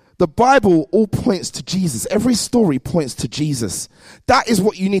 The Bible all points to Jesus. Every story points to Jesus. That is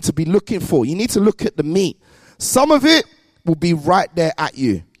what you need to be looking for. You need to look at the meat. Some of it will be right there at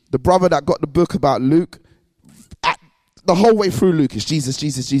you. The brother that got the book about Luke, the whole way through Luke is Jesus,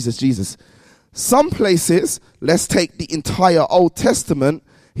 Jesus, Jesus, Jesus. Some places, let's take the entire Old Testament,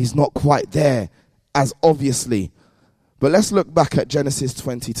 he's not quite there as obviously. But let's look back at Genesis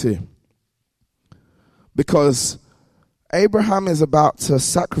 22. Because Abraham is about to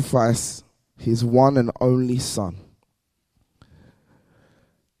sacrifice his one and only son.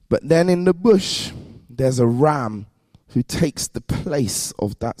 But then in the bush, there's a ram who takes the place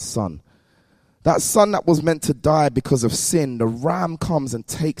of that son. That son that was meant to die because of sin, the ram comes and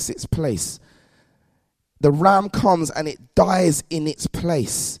takes its place. The ram comes and it dies in its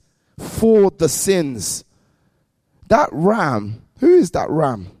place for the sins. That ram, who is that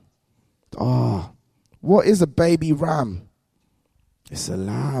ram? What is a baby ram? It's a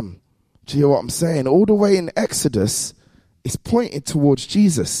lamb. Do you hear what I'm saying? All the way in Exodus, it's pointed towards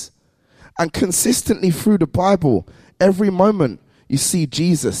Jesus. And consistently through the Bible, every moment you see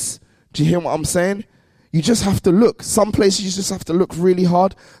Jesus. Do you hear what I'm saying? You just have to look. Some places you just have to look really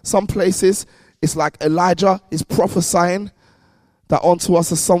hard. Some places it's like Elijah is prophesying that unto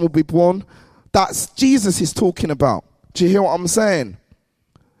us a son will be born. That's Jesus he's talking about. Do you hear what I'm saying?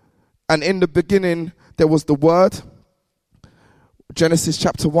 And in the beginning, there was the Word. Genesis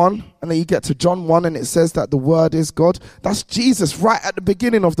chapter 1, and then you get to John 1, and it says that the Word is God. That's Jesus right at the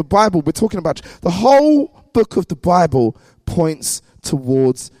beginning of the Bible. We're talking about the whole book of the Bible points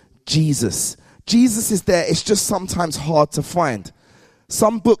towards Jesus. Jesus is there. It's just sometimes hard to find.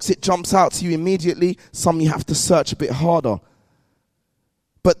 Some books, it jumps out to you immediately. Some you have to search a bit harder.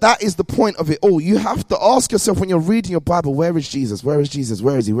 But that is the point of it all. You have to ask yourself when you're reading your Bible, where is Jesus? Where is Jesus?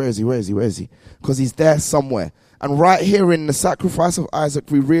 Where is he? Where is he? Where is he? Where is he? Because he's there somewhere. And right here in the sacrifice of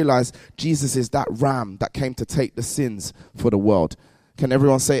Isaac, we realize Jesus is that ram that came to take the sins for the world. Can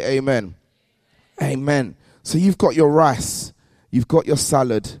everyone say amen? Amen. So you've got your rice, you've got your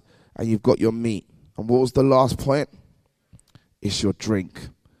salad, and you've got your meat. And what was the last point? It's your drink.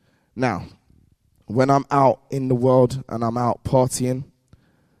 Now, when I'm out in the world and I'm out partying,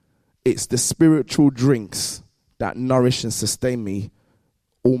 it's the spiritual drinks that nourish and sustain me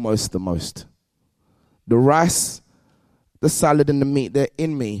almost the most. The rice, the salad, and the meat, they're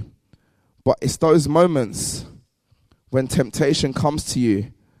in me. But it's those moments when temptation comes to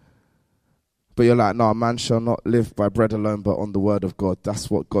you, but you're like, no, man shall not live by bread alone, but on the word of God. That's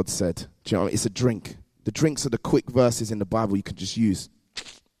what God said. Do you know what I mean? It's a drink. The drinks are the quick verses in the Bible you can just use.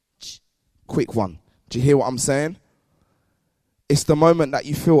 Quick one. Do you hear what I'm saying? It's the moment that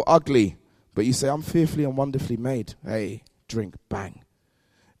you feel ugly, but you say, I'm fearfully and wonderfully made. Hey, drink, bang.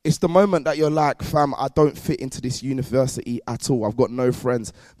 It's the moment that you're like, fam, I don't fit into this university at all. I've got no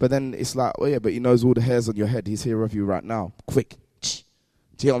friends. But then it's like, oh yeah, but he knows all the hairs on your head. He's here with you right now. Quick. Do you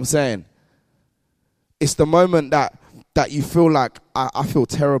hear what I'm saying? It's the moment that you feel like, I feel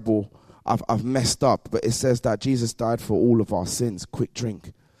terrible. I've messed up. But it says that Jesus died for all of our sins. Quick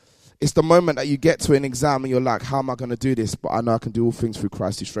drink. It's the moment that you get to an exam and you're like, how am I going to do this? But I know I can do all things through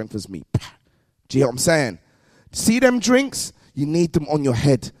Christ who strengthens me. Do you hear what I'm saying? See them drinks? You need them on your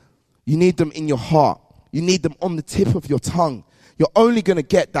head. You need them in your heart. You need them on the tip of your tongue. You're only going to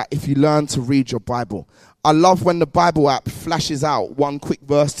get that if you learn to read your Bible. I love when the Bible app flashes out one quick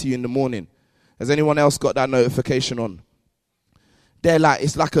verse to you in the morning. Has anyone else got that notification on? They're like,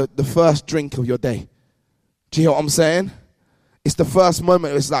 it's like the first drink of your day. Do you hear what I'm saying? It's the first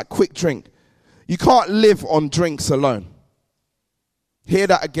moment. It's like quick drink. You can't live on drinks alone. Hear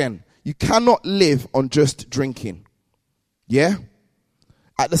that again. You cannot live on just drinking. Yeah?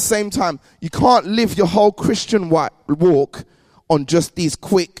 At the same time, you can't live your whole Christian walk on just these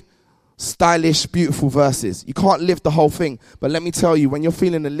quick, stylish, beautiful verses. You can't live the whole thing. But let me tell you, when you're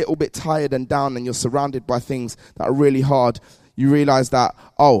feeling a little bit tired and down and you're surrounded by things that are really hard, you realize that,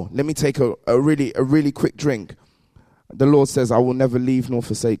 oh, let me take a really quick drink. The Lord says, I will never leave nor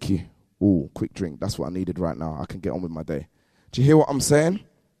forsake you. Ooh, quick drink. That's what I needed right now. I can get on with my day. Do you hear what I'm saying?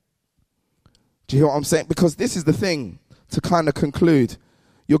 Do you hear what I'm saying? Because this is the thing, to kind of conclude.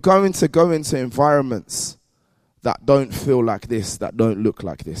 You're going to go into environments that don't feel like this, that don't look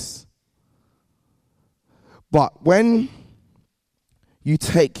like this. But when you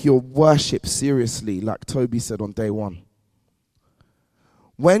take your worship seriously, like Toby said on day one,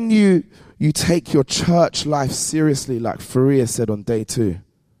 when you take your church life seriously, like Faria said on day 2,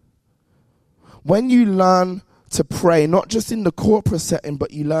 when you learn to pray, not just in the corporate setting,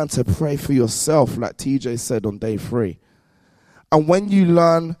 but you learn to pray for yourself, like TJ said on day 3, and when you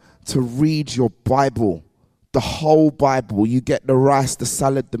learn to read your Bible, the whole Bible, you get the rice, the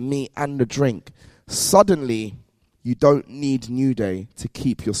salad, the meat, and the drink, suddenly you don't need Newday to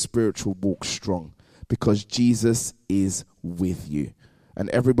keep your spiritual walk strong, because Jesus is with you. And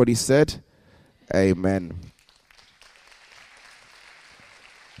everybody said, amen.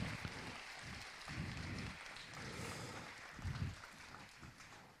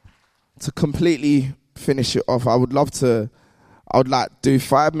 To completely finish it off, I would like to do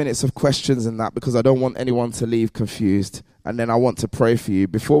 5 minutes of questions and that, because I don't want anyone to leave confused. And then I want to pray for you.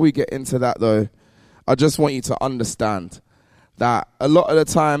 Before we get into that though, I just want you to understand that a lot of the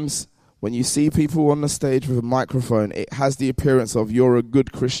times when you see people on the stage with a microphone, it has the appearance of you're a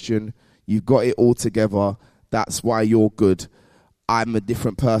good Christian, you've got it all together, that's why you're good. I'm a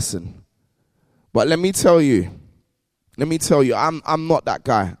different person. But let me tell you, I'm not that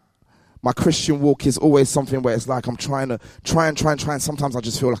guy. My Christian walk is always something where it's like I'm trying. Sometimes I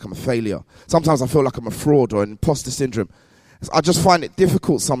just feel like I'm a failure. Sometimes I feel like I'm a fraud or an imposter syndrome. I just find it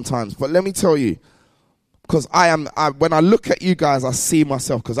difficult sometimes. But let me tell you, because when I look at you guys, I see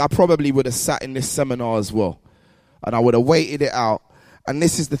myself, because I probably would have sat in this seminar as well. And I would have waited it out. And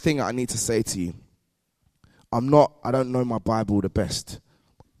this is the thing I need to say to you. I don't know my Bible the best.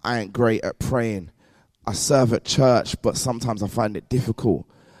 I ain't great at praying. I serve at church, but sometimes I find it difficult.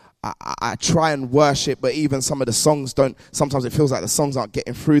 I try and worship, but even some of the songs sometimes it feels like the songs aren't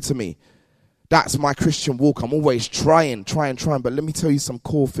getting through to me. That's my Christian walk. I'm always trying. But let me tell you some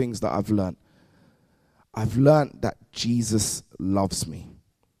core things that I've learned. I've learned that Jesus loves me.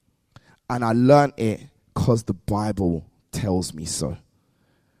 And I learned it because the Bible tells me so.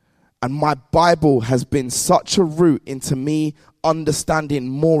 And my Bible has been such a route into me understanding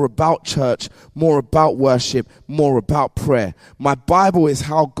more about church, more about worship, more about prayer. My Bible is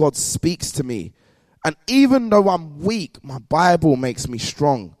how God speaks to me. And even though I'm weak, my Bible makes me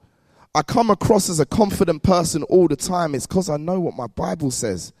strong. I come across as a confident person all the time. It's because I know what my Bible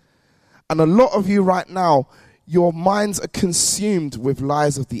says. And a lot of you right now, your minds are consumed with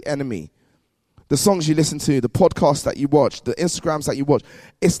lies of the enemy. The songs you listen to, the podcasts that you watch, the Instagrams that you watch,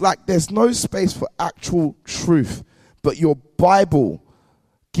 it's like there's no space for actual truth. But your Bible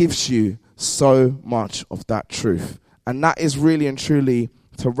gives you so much of that truth. And that is really and truly,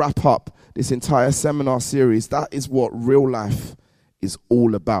 to wrap up this entire seminar series, that is what real life is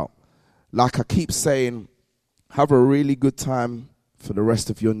all about. Like I keep saying, have a really good time for the rest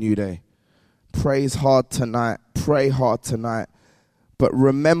of your new day. Praise hard tonight. Pray hard tonight. But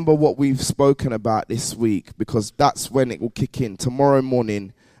remember what we've spoken about this week, because that's when it will kick in. Tomorrow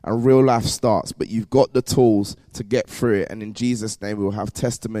morning and real life starts. But you've got the tools to get through it. And in Jesus' name, we will have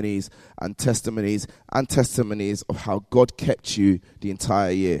testimonies and testimonies and testimonies of how God kept you the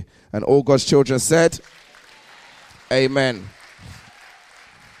entire year. And all God's children said, amen.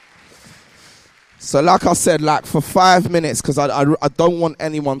 So like I said, like for 5 minutes, because I don't want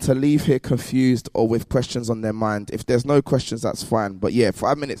anyone to leave here confused or with questions on their mind. If there's no questions, that's fine. But yeah,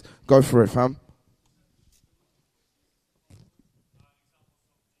 5 minutes, go for it, fam.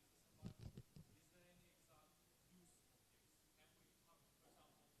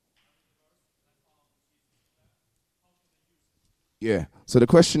 Yeah. So the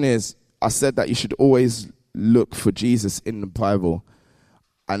question is, I said that you should always look for Jesus in the Bible.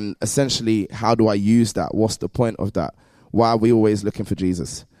 And essentially, how do I use that? What's the point of that? Why are we always looking for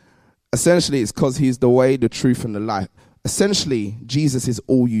Jesus? Essentially, it's because he's the way, the truth, and the life. Essentially, Jesus is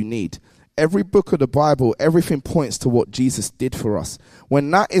all you need. Every book of the Bible, everything points to what Jesus did for us.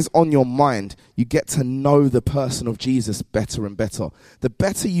 When that is on your mind, you get to know the person of Jesus better and better. The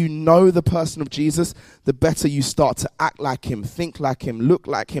better you know the person of Jesus, the better you start to act like him, think like him, look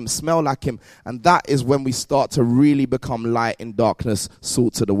like him, smell like him. And that is when we start to really become light in darkness,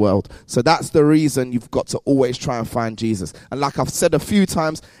 salt to the world. So that's the reason you've got to always try and find Jesus. And like I've said a few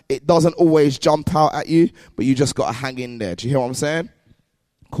times, it doesn't always jump out at you, but you just got to hang in there. Do you hear what I'm saying?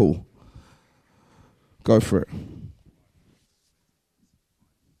 Cool. Go for it.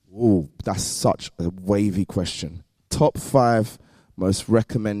 Ooh, that's such a wavy question. Top 5 most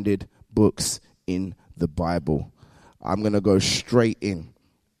recommended books in the Bible. I'm going to go straight in.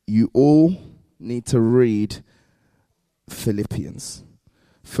 You all need to read Philippians.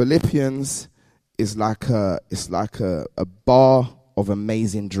 Philippians is like a bar of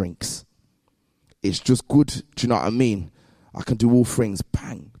amazing drinks. It's just good. Do you know what I mean? I can do all things.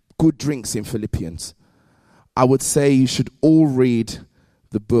 Bang. Good drinks in Philippians. I would say you should all read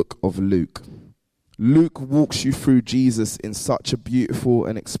the book of Luke. Luke walks you through Jesus in such a beautiful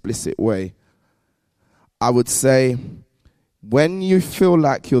and explicit way. I would say when you feel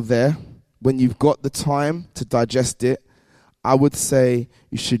like you're there, when you've got the time to digest it, I would say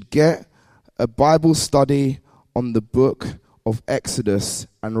you should get a Bible study on the book of Exodus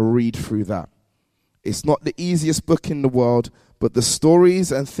and read through that. It's not the easiest book in the world, but the stories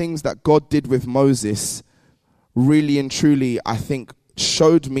and things that God did with Moses really and truly, I think,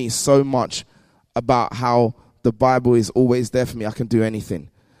 showed me so much about how the Bible is always there for me. I can do anything.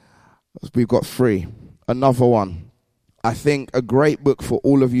 We've got 3. Another one. I think a great book for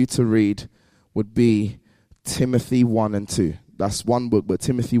all of you to read would be Timothy 1 and 2. That's one book, but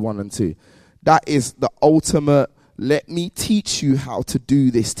Timothy 1 and 2. That is the ultimate, let me teach you how to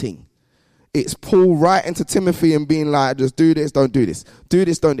do this thing. It's Paul right into Timothy and being like, just do this, don't do this. Do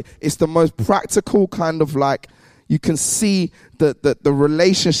this, don't do this. It's the most practical kind of like, you can see the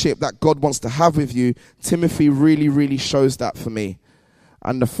relationship that God wants to have with you. Timothy really, really shows that for me.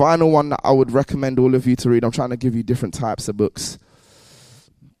 And the final one that I would recommend all of you to read, I'm trying to give you different types of books.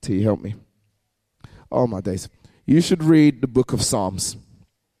 T, help me. Oh, my days. You should read the book of Psalms.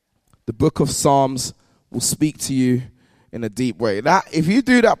 The book of Psalms will speak to you in a deep way. That, if you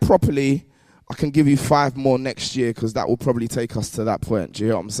do that properly, I can give you 5 more next year, because that will probably take us to that point. Do you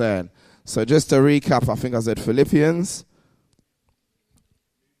hear what I'm saying? So just to recap, I think I said Philippians,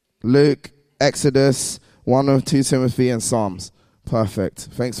 Luke, Exodus, 1 or 2 Timothy, and Psalms. Perfect.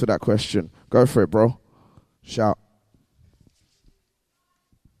 Thanks for that question. Go for it, bro. Shout.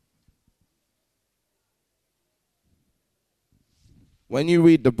 When you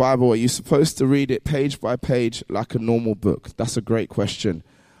read the Bible, are you supposed to read it page by page like a normal book? That's a great question.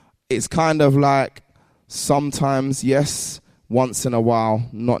 It's kind of like sometimes yes, once in a while,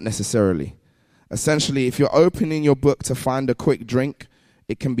 not necessarily. Essentially, if you're opening your book to find a quick drink,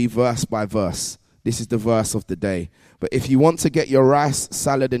 it can be verse by verse. This is the verse of the day. But if you want to get your rice,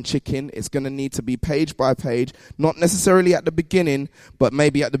 salad, and chicken, it's going to need to be page by page, not necessarily at the beginning, but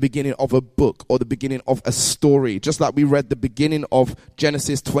maybe at the beginning of a book or the beginning of a story. Just like we read the beginning of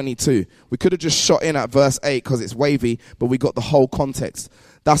Genesis 22. We could have just shot in at verse 8 because it's wavy, but we got the whole context.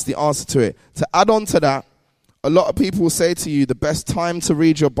 That's the answer to it. To add on to that, a lot of people will say to you, the best time to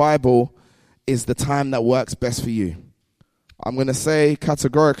read your Bible is the time that works best for you. I'm going to say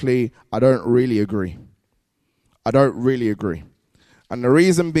categorically, I don't really agree. I don't really agree. And the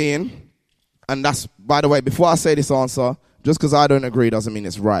reason being, and that's, by the way, before I say this answer, just because I don't agree doesn't mean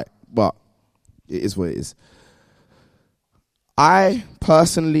it's right, but it is what it is. I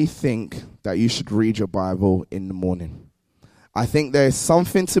personally think that you should read your Bible in the morning. I think there is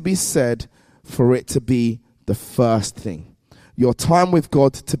something to be said for it to be the first thing. Your time with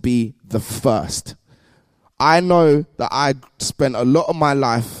God to be the first. I know that I spent a lot of my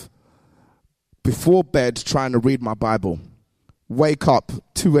life before bed trying to read my Bible. Wake up,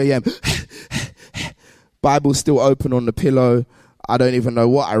 2 a.m. Bible's still open on the pillow. I don't even know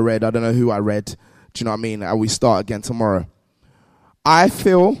what I read. I don't know who I read. Do you know what I mean? And we start again tomorrow. I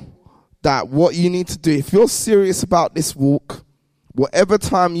feel that what you need to do, if you're serious about this walk, whatever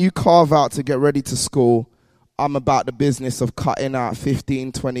time you carve out to get ready to school, I'm about the business of cutting out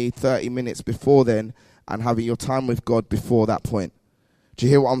 15, 20, 30 minutes before then and having your time with God before that point. Do you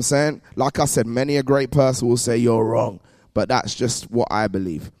hear what I'm saying? Like I said, many a great person will say you're wrong, but that's just what I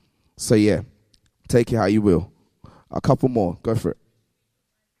believe. So yeah, take it how you will. A couple more. Go for it.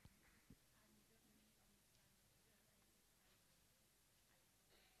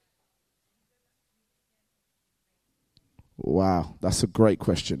 Wow, that's a great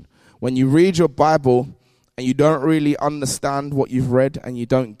question. When you read your Bible and you don't really understand what you've read and you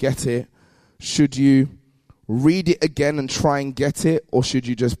don't get it, should you read it again and try and get it, or should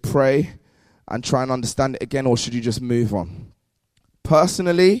you just pray and try and understand it again, or should you just move on?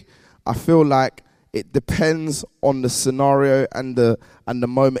 Personally, I feel like it depends on the scenario and the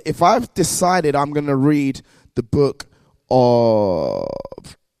moment. If I've decided I'm going to read the book of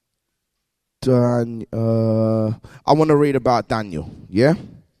I want to read about Daniel, yeah?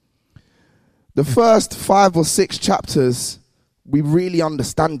 The first 5 or 6 chapters, we really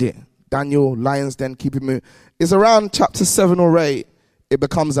understand it. Daniel, lion's den, keep it moving. It's around chapter 7 or 8, it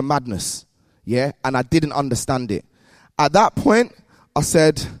becomes a madness, yeah? And I didn't understand it. At that point, I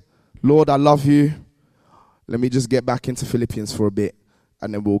said, Lord, I love you. Let me just get back into Philippians for a bit,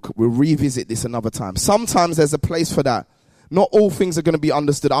 and then we'll revisit this another time. Sometimes there's a place for that. Not all things are going to be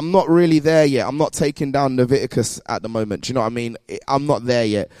understood. I'm not really there yet. I'm not taking down Leviticus at the moment. Do you know what I mean? I'm not there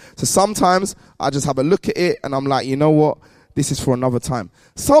yet. So sometimes I just have a look at it and I'm like, you know what? This is for another time.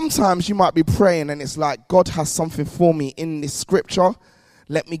 Sometimes you might be praying and it's like, God has something for me in this scripture.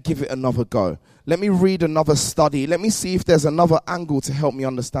 Let me give it another go. Let me read another study. Let me see if there's another angle to help me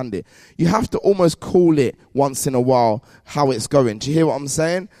understand it. You have to almost call it once in a while how it's going. Do you hear what I'm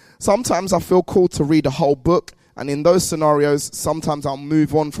saying? Sometimes I feel called to read a whole book. And in those scenarios, sometimes I'll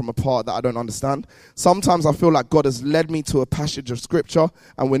move on from a part that I don't understand. Sometimes I feel like God has led me to a passage of scripture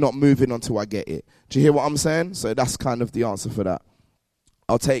and we're not moving until I get it. Do you hear what I'm saying? So that's kind of the answer for that.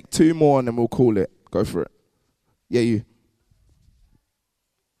 I'll take 2 more and then we'll call it. Go for it. Yeah, you.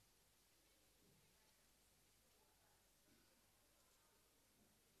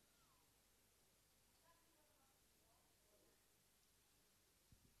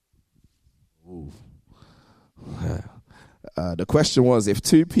 Ooh. The question was, if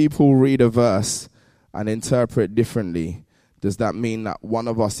 2 people read a verse and interpret differently, does that mean that one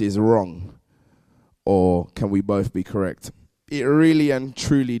of us is wrong, or can we both be correct? It really and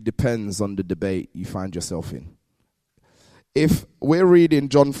truly depends on the debate you find yourself in. If we're reading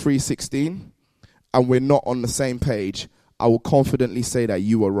John 3:16 and we're not on the same page, I will confidently say that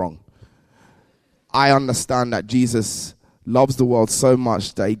you are wrong. I understand that Jesus loves the world so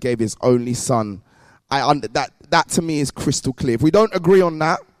much that he gave his only son. That to me is crystal clear. If we don't agree on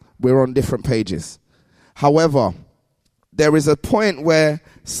that, we're on different pages. However, there is a point where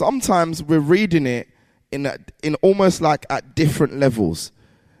sometimes we're reading it in almost like at different levels.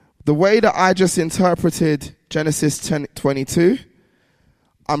 The way that I just interpreted Genesis 10:22,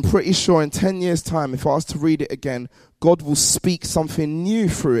 I'm pretty sure in 10 years' time, if I was to read it again, God will speak something new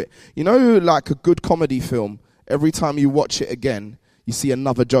through it. You know, like a good comedy film, every time you watch it again, you see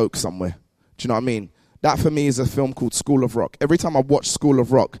another joke somewhere. Do you know what I mean? That for me is a film called School of Rock. Every time I watch School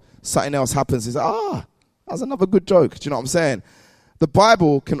of Rock, something else happens. It's that's another good joke. Do you know what I'm saying? The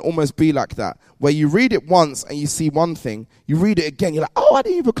Bible can almost be like that, where you read it once and you see one thing. You read it again, you're like, oh, I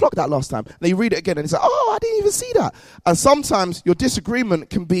didn't even clock that last time. Then you read it again and it's like, oh, I didn't even see that. And sometimes your disagreement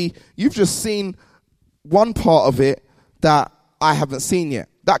can be, you've just seen one part of it that I haven't seen yet.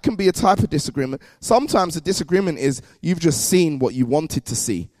 That can be a type of disagreement. Sometimes the disagreement is you've just seen what you wanted to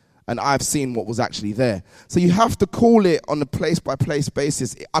see, and I've seen what was actually there. So you have to call it on a place-by-place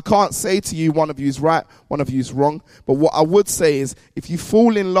basis. I can't say to you one of you is right, one of you is wrong. But what I would say is if you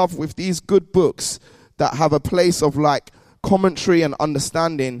fall in love with these good books that have a place of like commentary and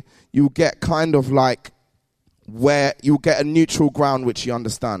understanding, you'll get kind of like where you'll get a neutral ground which you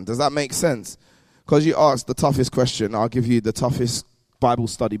understand. Does that make sense? Because you asked the toughest question, I'll give you the toughest Bible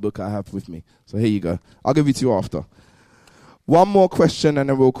study book I have with me. So here you go. I'll give you two after. One more question and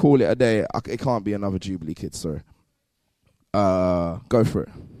then we'll call it a day. It can't be another Jubilee Kids, sorry. Go for it.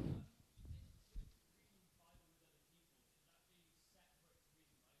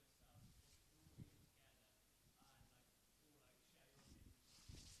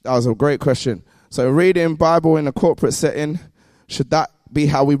 That was a great question. So reading Bible in a corporate setting, should that be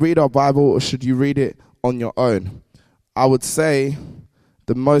how we read our Bible, or should you read it on your own? I would say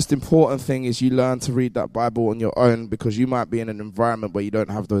the most important thing is you learn to read that Bible on your own, because you might be in an environment where you don't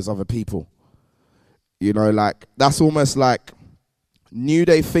have those other people. You know, like, that's almost like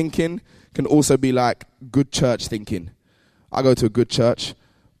Newday thinking can also be like good church thinking. I go to a good church,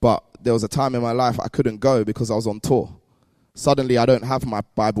 but there was a time in my life I couldn't go because I was on tour. Suddenly I don't have my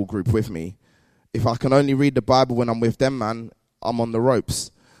Bible group with me. If I can only read the Bible when I'm with them, man, I'm on the ropes.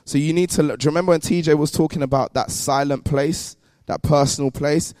 So you need to, do you remember when TJ was talking about that silent place, that personal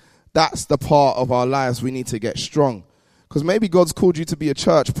place? That's the part of our lives we need to get strong. Because maybe God's called you to be a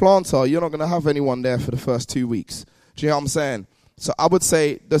church planter. You're not going to have anyone there for the first 2 weeks. Do you know what I'm saying? So I would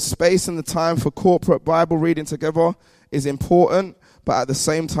say the space and the time for corporate Bible reading together is important, but at the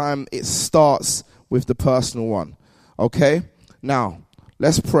same time, it starts with the personal one. Okay? Now,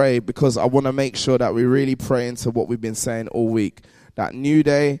 let's pray, because I want to make sure that we really pray into what we've been saying all week. That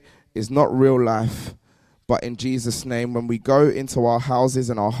Newday is not real life, but in Jesus' name, when we go into our houses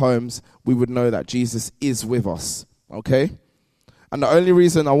and our homes, we would know that Jesus is with us. Okay? And the only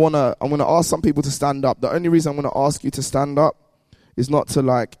reason I'm going to ask some people to stand up. The only reason I'm going to ask you to stand up is not to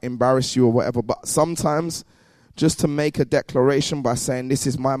like embarrass you or whatever, but sometimes just to make a declaration by saying, this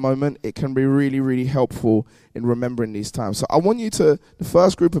is my moment, it can be really, really helpful in remembering these times. So I want you to, the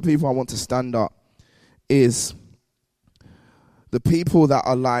first group of people I want to stand up is the people that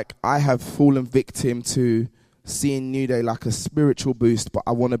are like, I have fallen victim to seeing Newday like a spiritual boost, but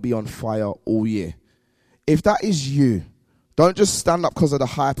I want to be on fire all year. If that is you, don't just stand up because of the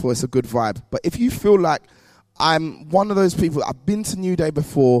hype or it's a good vibe. But if you feel like I'm one of those people, I've been to Newday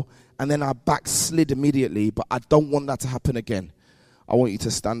before and then I backslid immediately, but I don't want that to happen again, I want you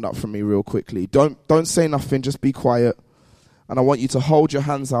to stand up for me real quickly. Don't say nothing, just be quiet. And I want you to hold your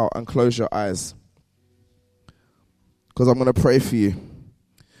hands out and close your eyes, because I'm going to pray for you.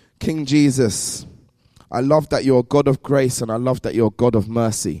 King Jesus, I love that you're a God of grace, and I love that you're a God of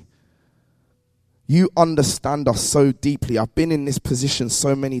mercy. You understand us so deeply. I've been in this position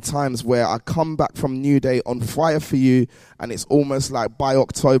so many times where I come back from Newday on fire for you, and it's almost like by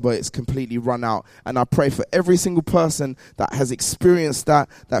October it's completely run out. And I pray for every single person that has experienced that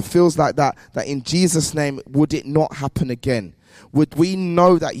feels like that in Jesus' name, would it not happen again? Would we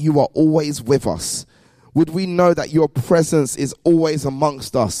know that you are always with us? Would we know that your presence is always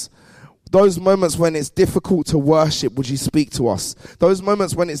amongst us? Those moments when it's difficult to worship, would you speak to us? Those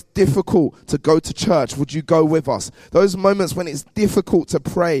moments when it's difficult to go to church, would you go with us? Those moments when it's difficult to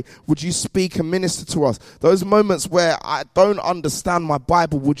pray, would you speak and minister to us? Those moments where I don't understand my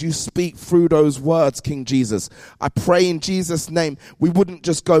Bible, would you speak through those words, King Jesus? I pray in Jesus' name, we wouldn't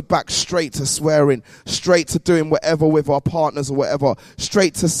just go back straight to swearing, straight to doing whatever with our partners or whatever,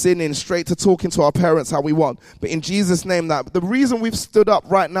 straight to sinning, straight to talking to our parents how we want. But in Jesus' name, that the reason we've stood up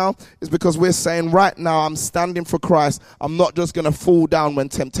right now is because we're saying right now, I'm standing for Christ. I'm not just going to fall down when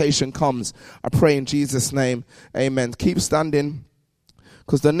temptation comes. I pray in Jesus' name. Amen. Keep standing,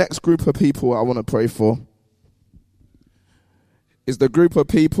 because the next group of people I want to pray for is the group of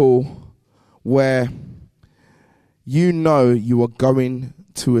people where you know you are going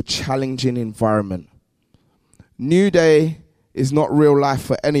to a challenging environment. Newday is not real life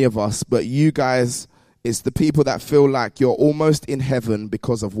for any of us, but you guys, it's the people that feel like you're almost in heaven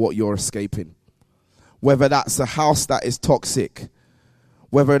because of what you're escaping. Whether that's a house that is toxic,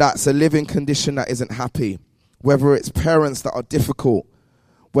 whether that's a living condition that isn't happy, whether it's parents that are difficult,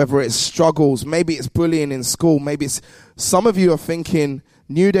 whether it's struggles, maybe it's bullying in school, maybe it's, some of you are thinking,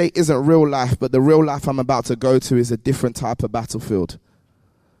 Newday isn't real life, but the real life I'm about to go to is a different type of battlefield.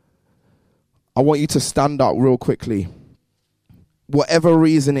 I want you to stand up real quickly. Whatever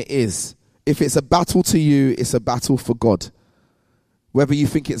reason it is, if it's a battle to you, it's a battle for God. Whether you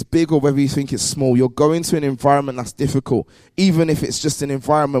think it's big or whether you think it's small, you're going to an environment that's difficult, even if it's just an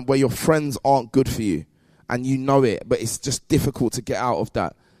environment where your friends aren't good for you and you know it, but it's just difficult to get out of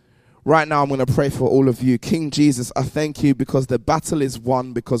that. Right now, I'm going to pray for all of you. King Jesus, I thank you because the battle is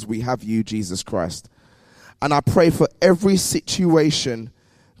won because we have you, Jesus Christ. And I pray for every situation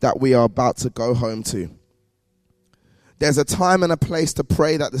that we are about to go home to. There's a time and a place to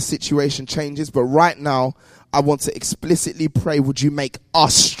pray that the situation changes, but right now, I want to explicitly pray, would you make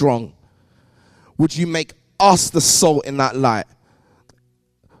us strong? Would you make us the salt in that light?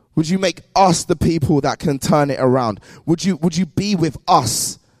 Would you make us the people that can turn it around? Would you be with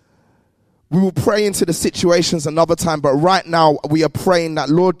us? We will pray into the situations another time, but right now we are praying that,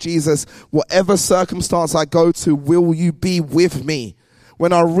 Lord Jesus, whatever circumstance I go to, will you be with me?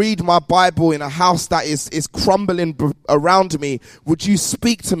 When I read my Bible in a house that is crumbling around me, would you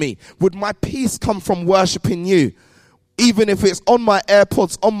speak to me? Would my peace come from worshiping you? Even if it's on my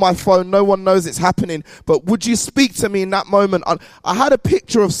AirPods, on my phone, no one knows it's happening, but would you speak to me in that moment? I had a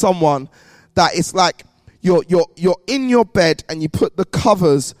picture of someone that it's like you're in your bed and you put the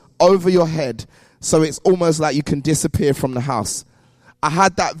covers over your head, so it's almost like you can disappear from the house. I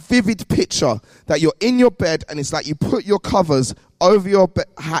had that vivid picture that you're in your bed and it's like you put your covers over your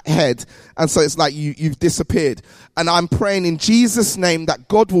head, and so it's like you've disappeared. And I'm praying in Jesus' name that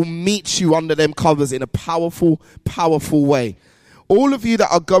God will meet you under them covers in a powerful, powerful way. All of you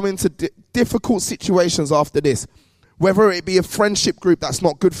that are going to difficult situations after this, whether it be a friendship group that's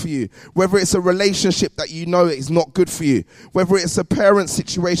not good for you, whether it's a relationship that you know is not good for you, whether it's a parent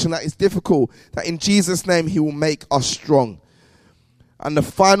situation that is difficult, that in Jesus' name he will make us strong. And the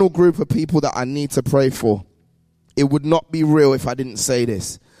final group of people that I need to pray for, it would not be real if I didn't say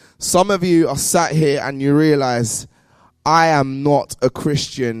this. Some of you are sat here and you realize, I am not a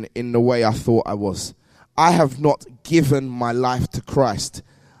Christian in the way I thought I was. I have not given my life to Christ.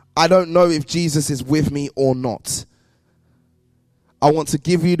 I don't know if Jesus is with me or not. I want to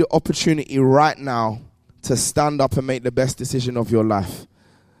give you the opportunity right now to stand up and make the best decision of your life.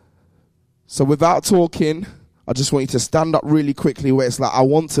 So without talking, I just want you to stand up really quickly where it's like, I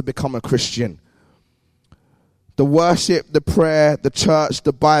want to become a Christian. The worship, the prayer, the church,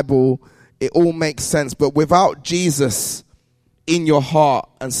 the Bible, it all makes sense. But without Jesus in your heart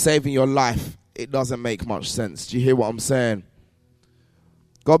and saving your life, it doesn't make much sense. Do you hear what I'm saying?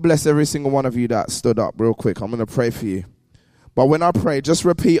 God bless every single one of you that stood up real quick. I'm going to pray for you. But when I pray, just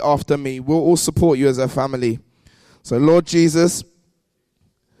repeat after me. We'll all support you as a family. So, Lord Jesus,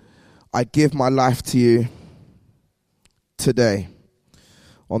 I give my life to you today.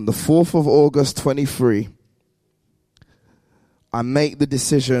 On the 4th of August, 23, I make the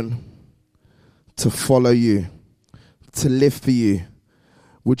decision to follow you, to live for you.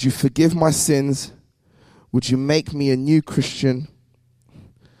 Would you forgive my sins? Would you make me a new Christian?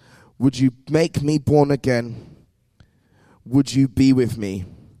 Would you make me born again? Would you be with me?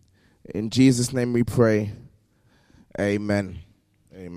 In Jesus' name we pray. Amen.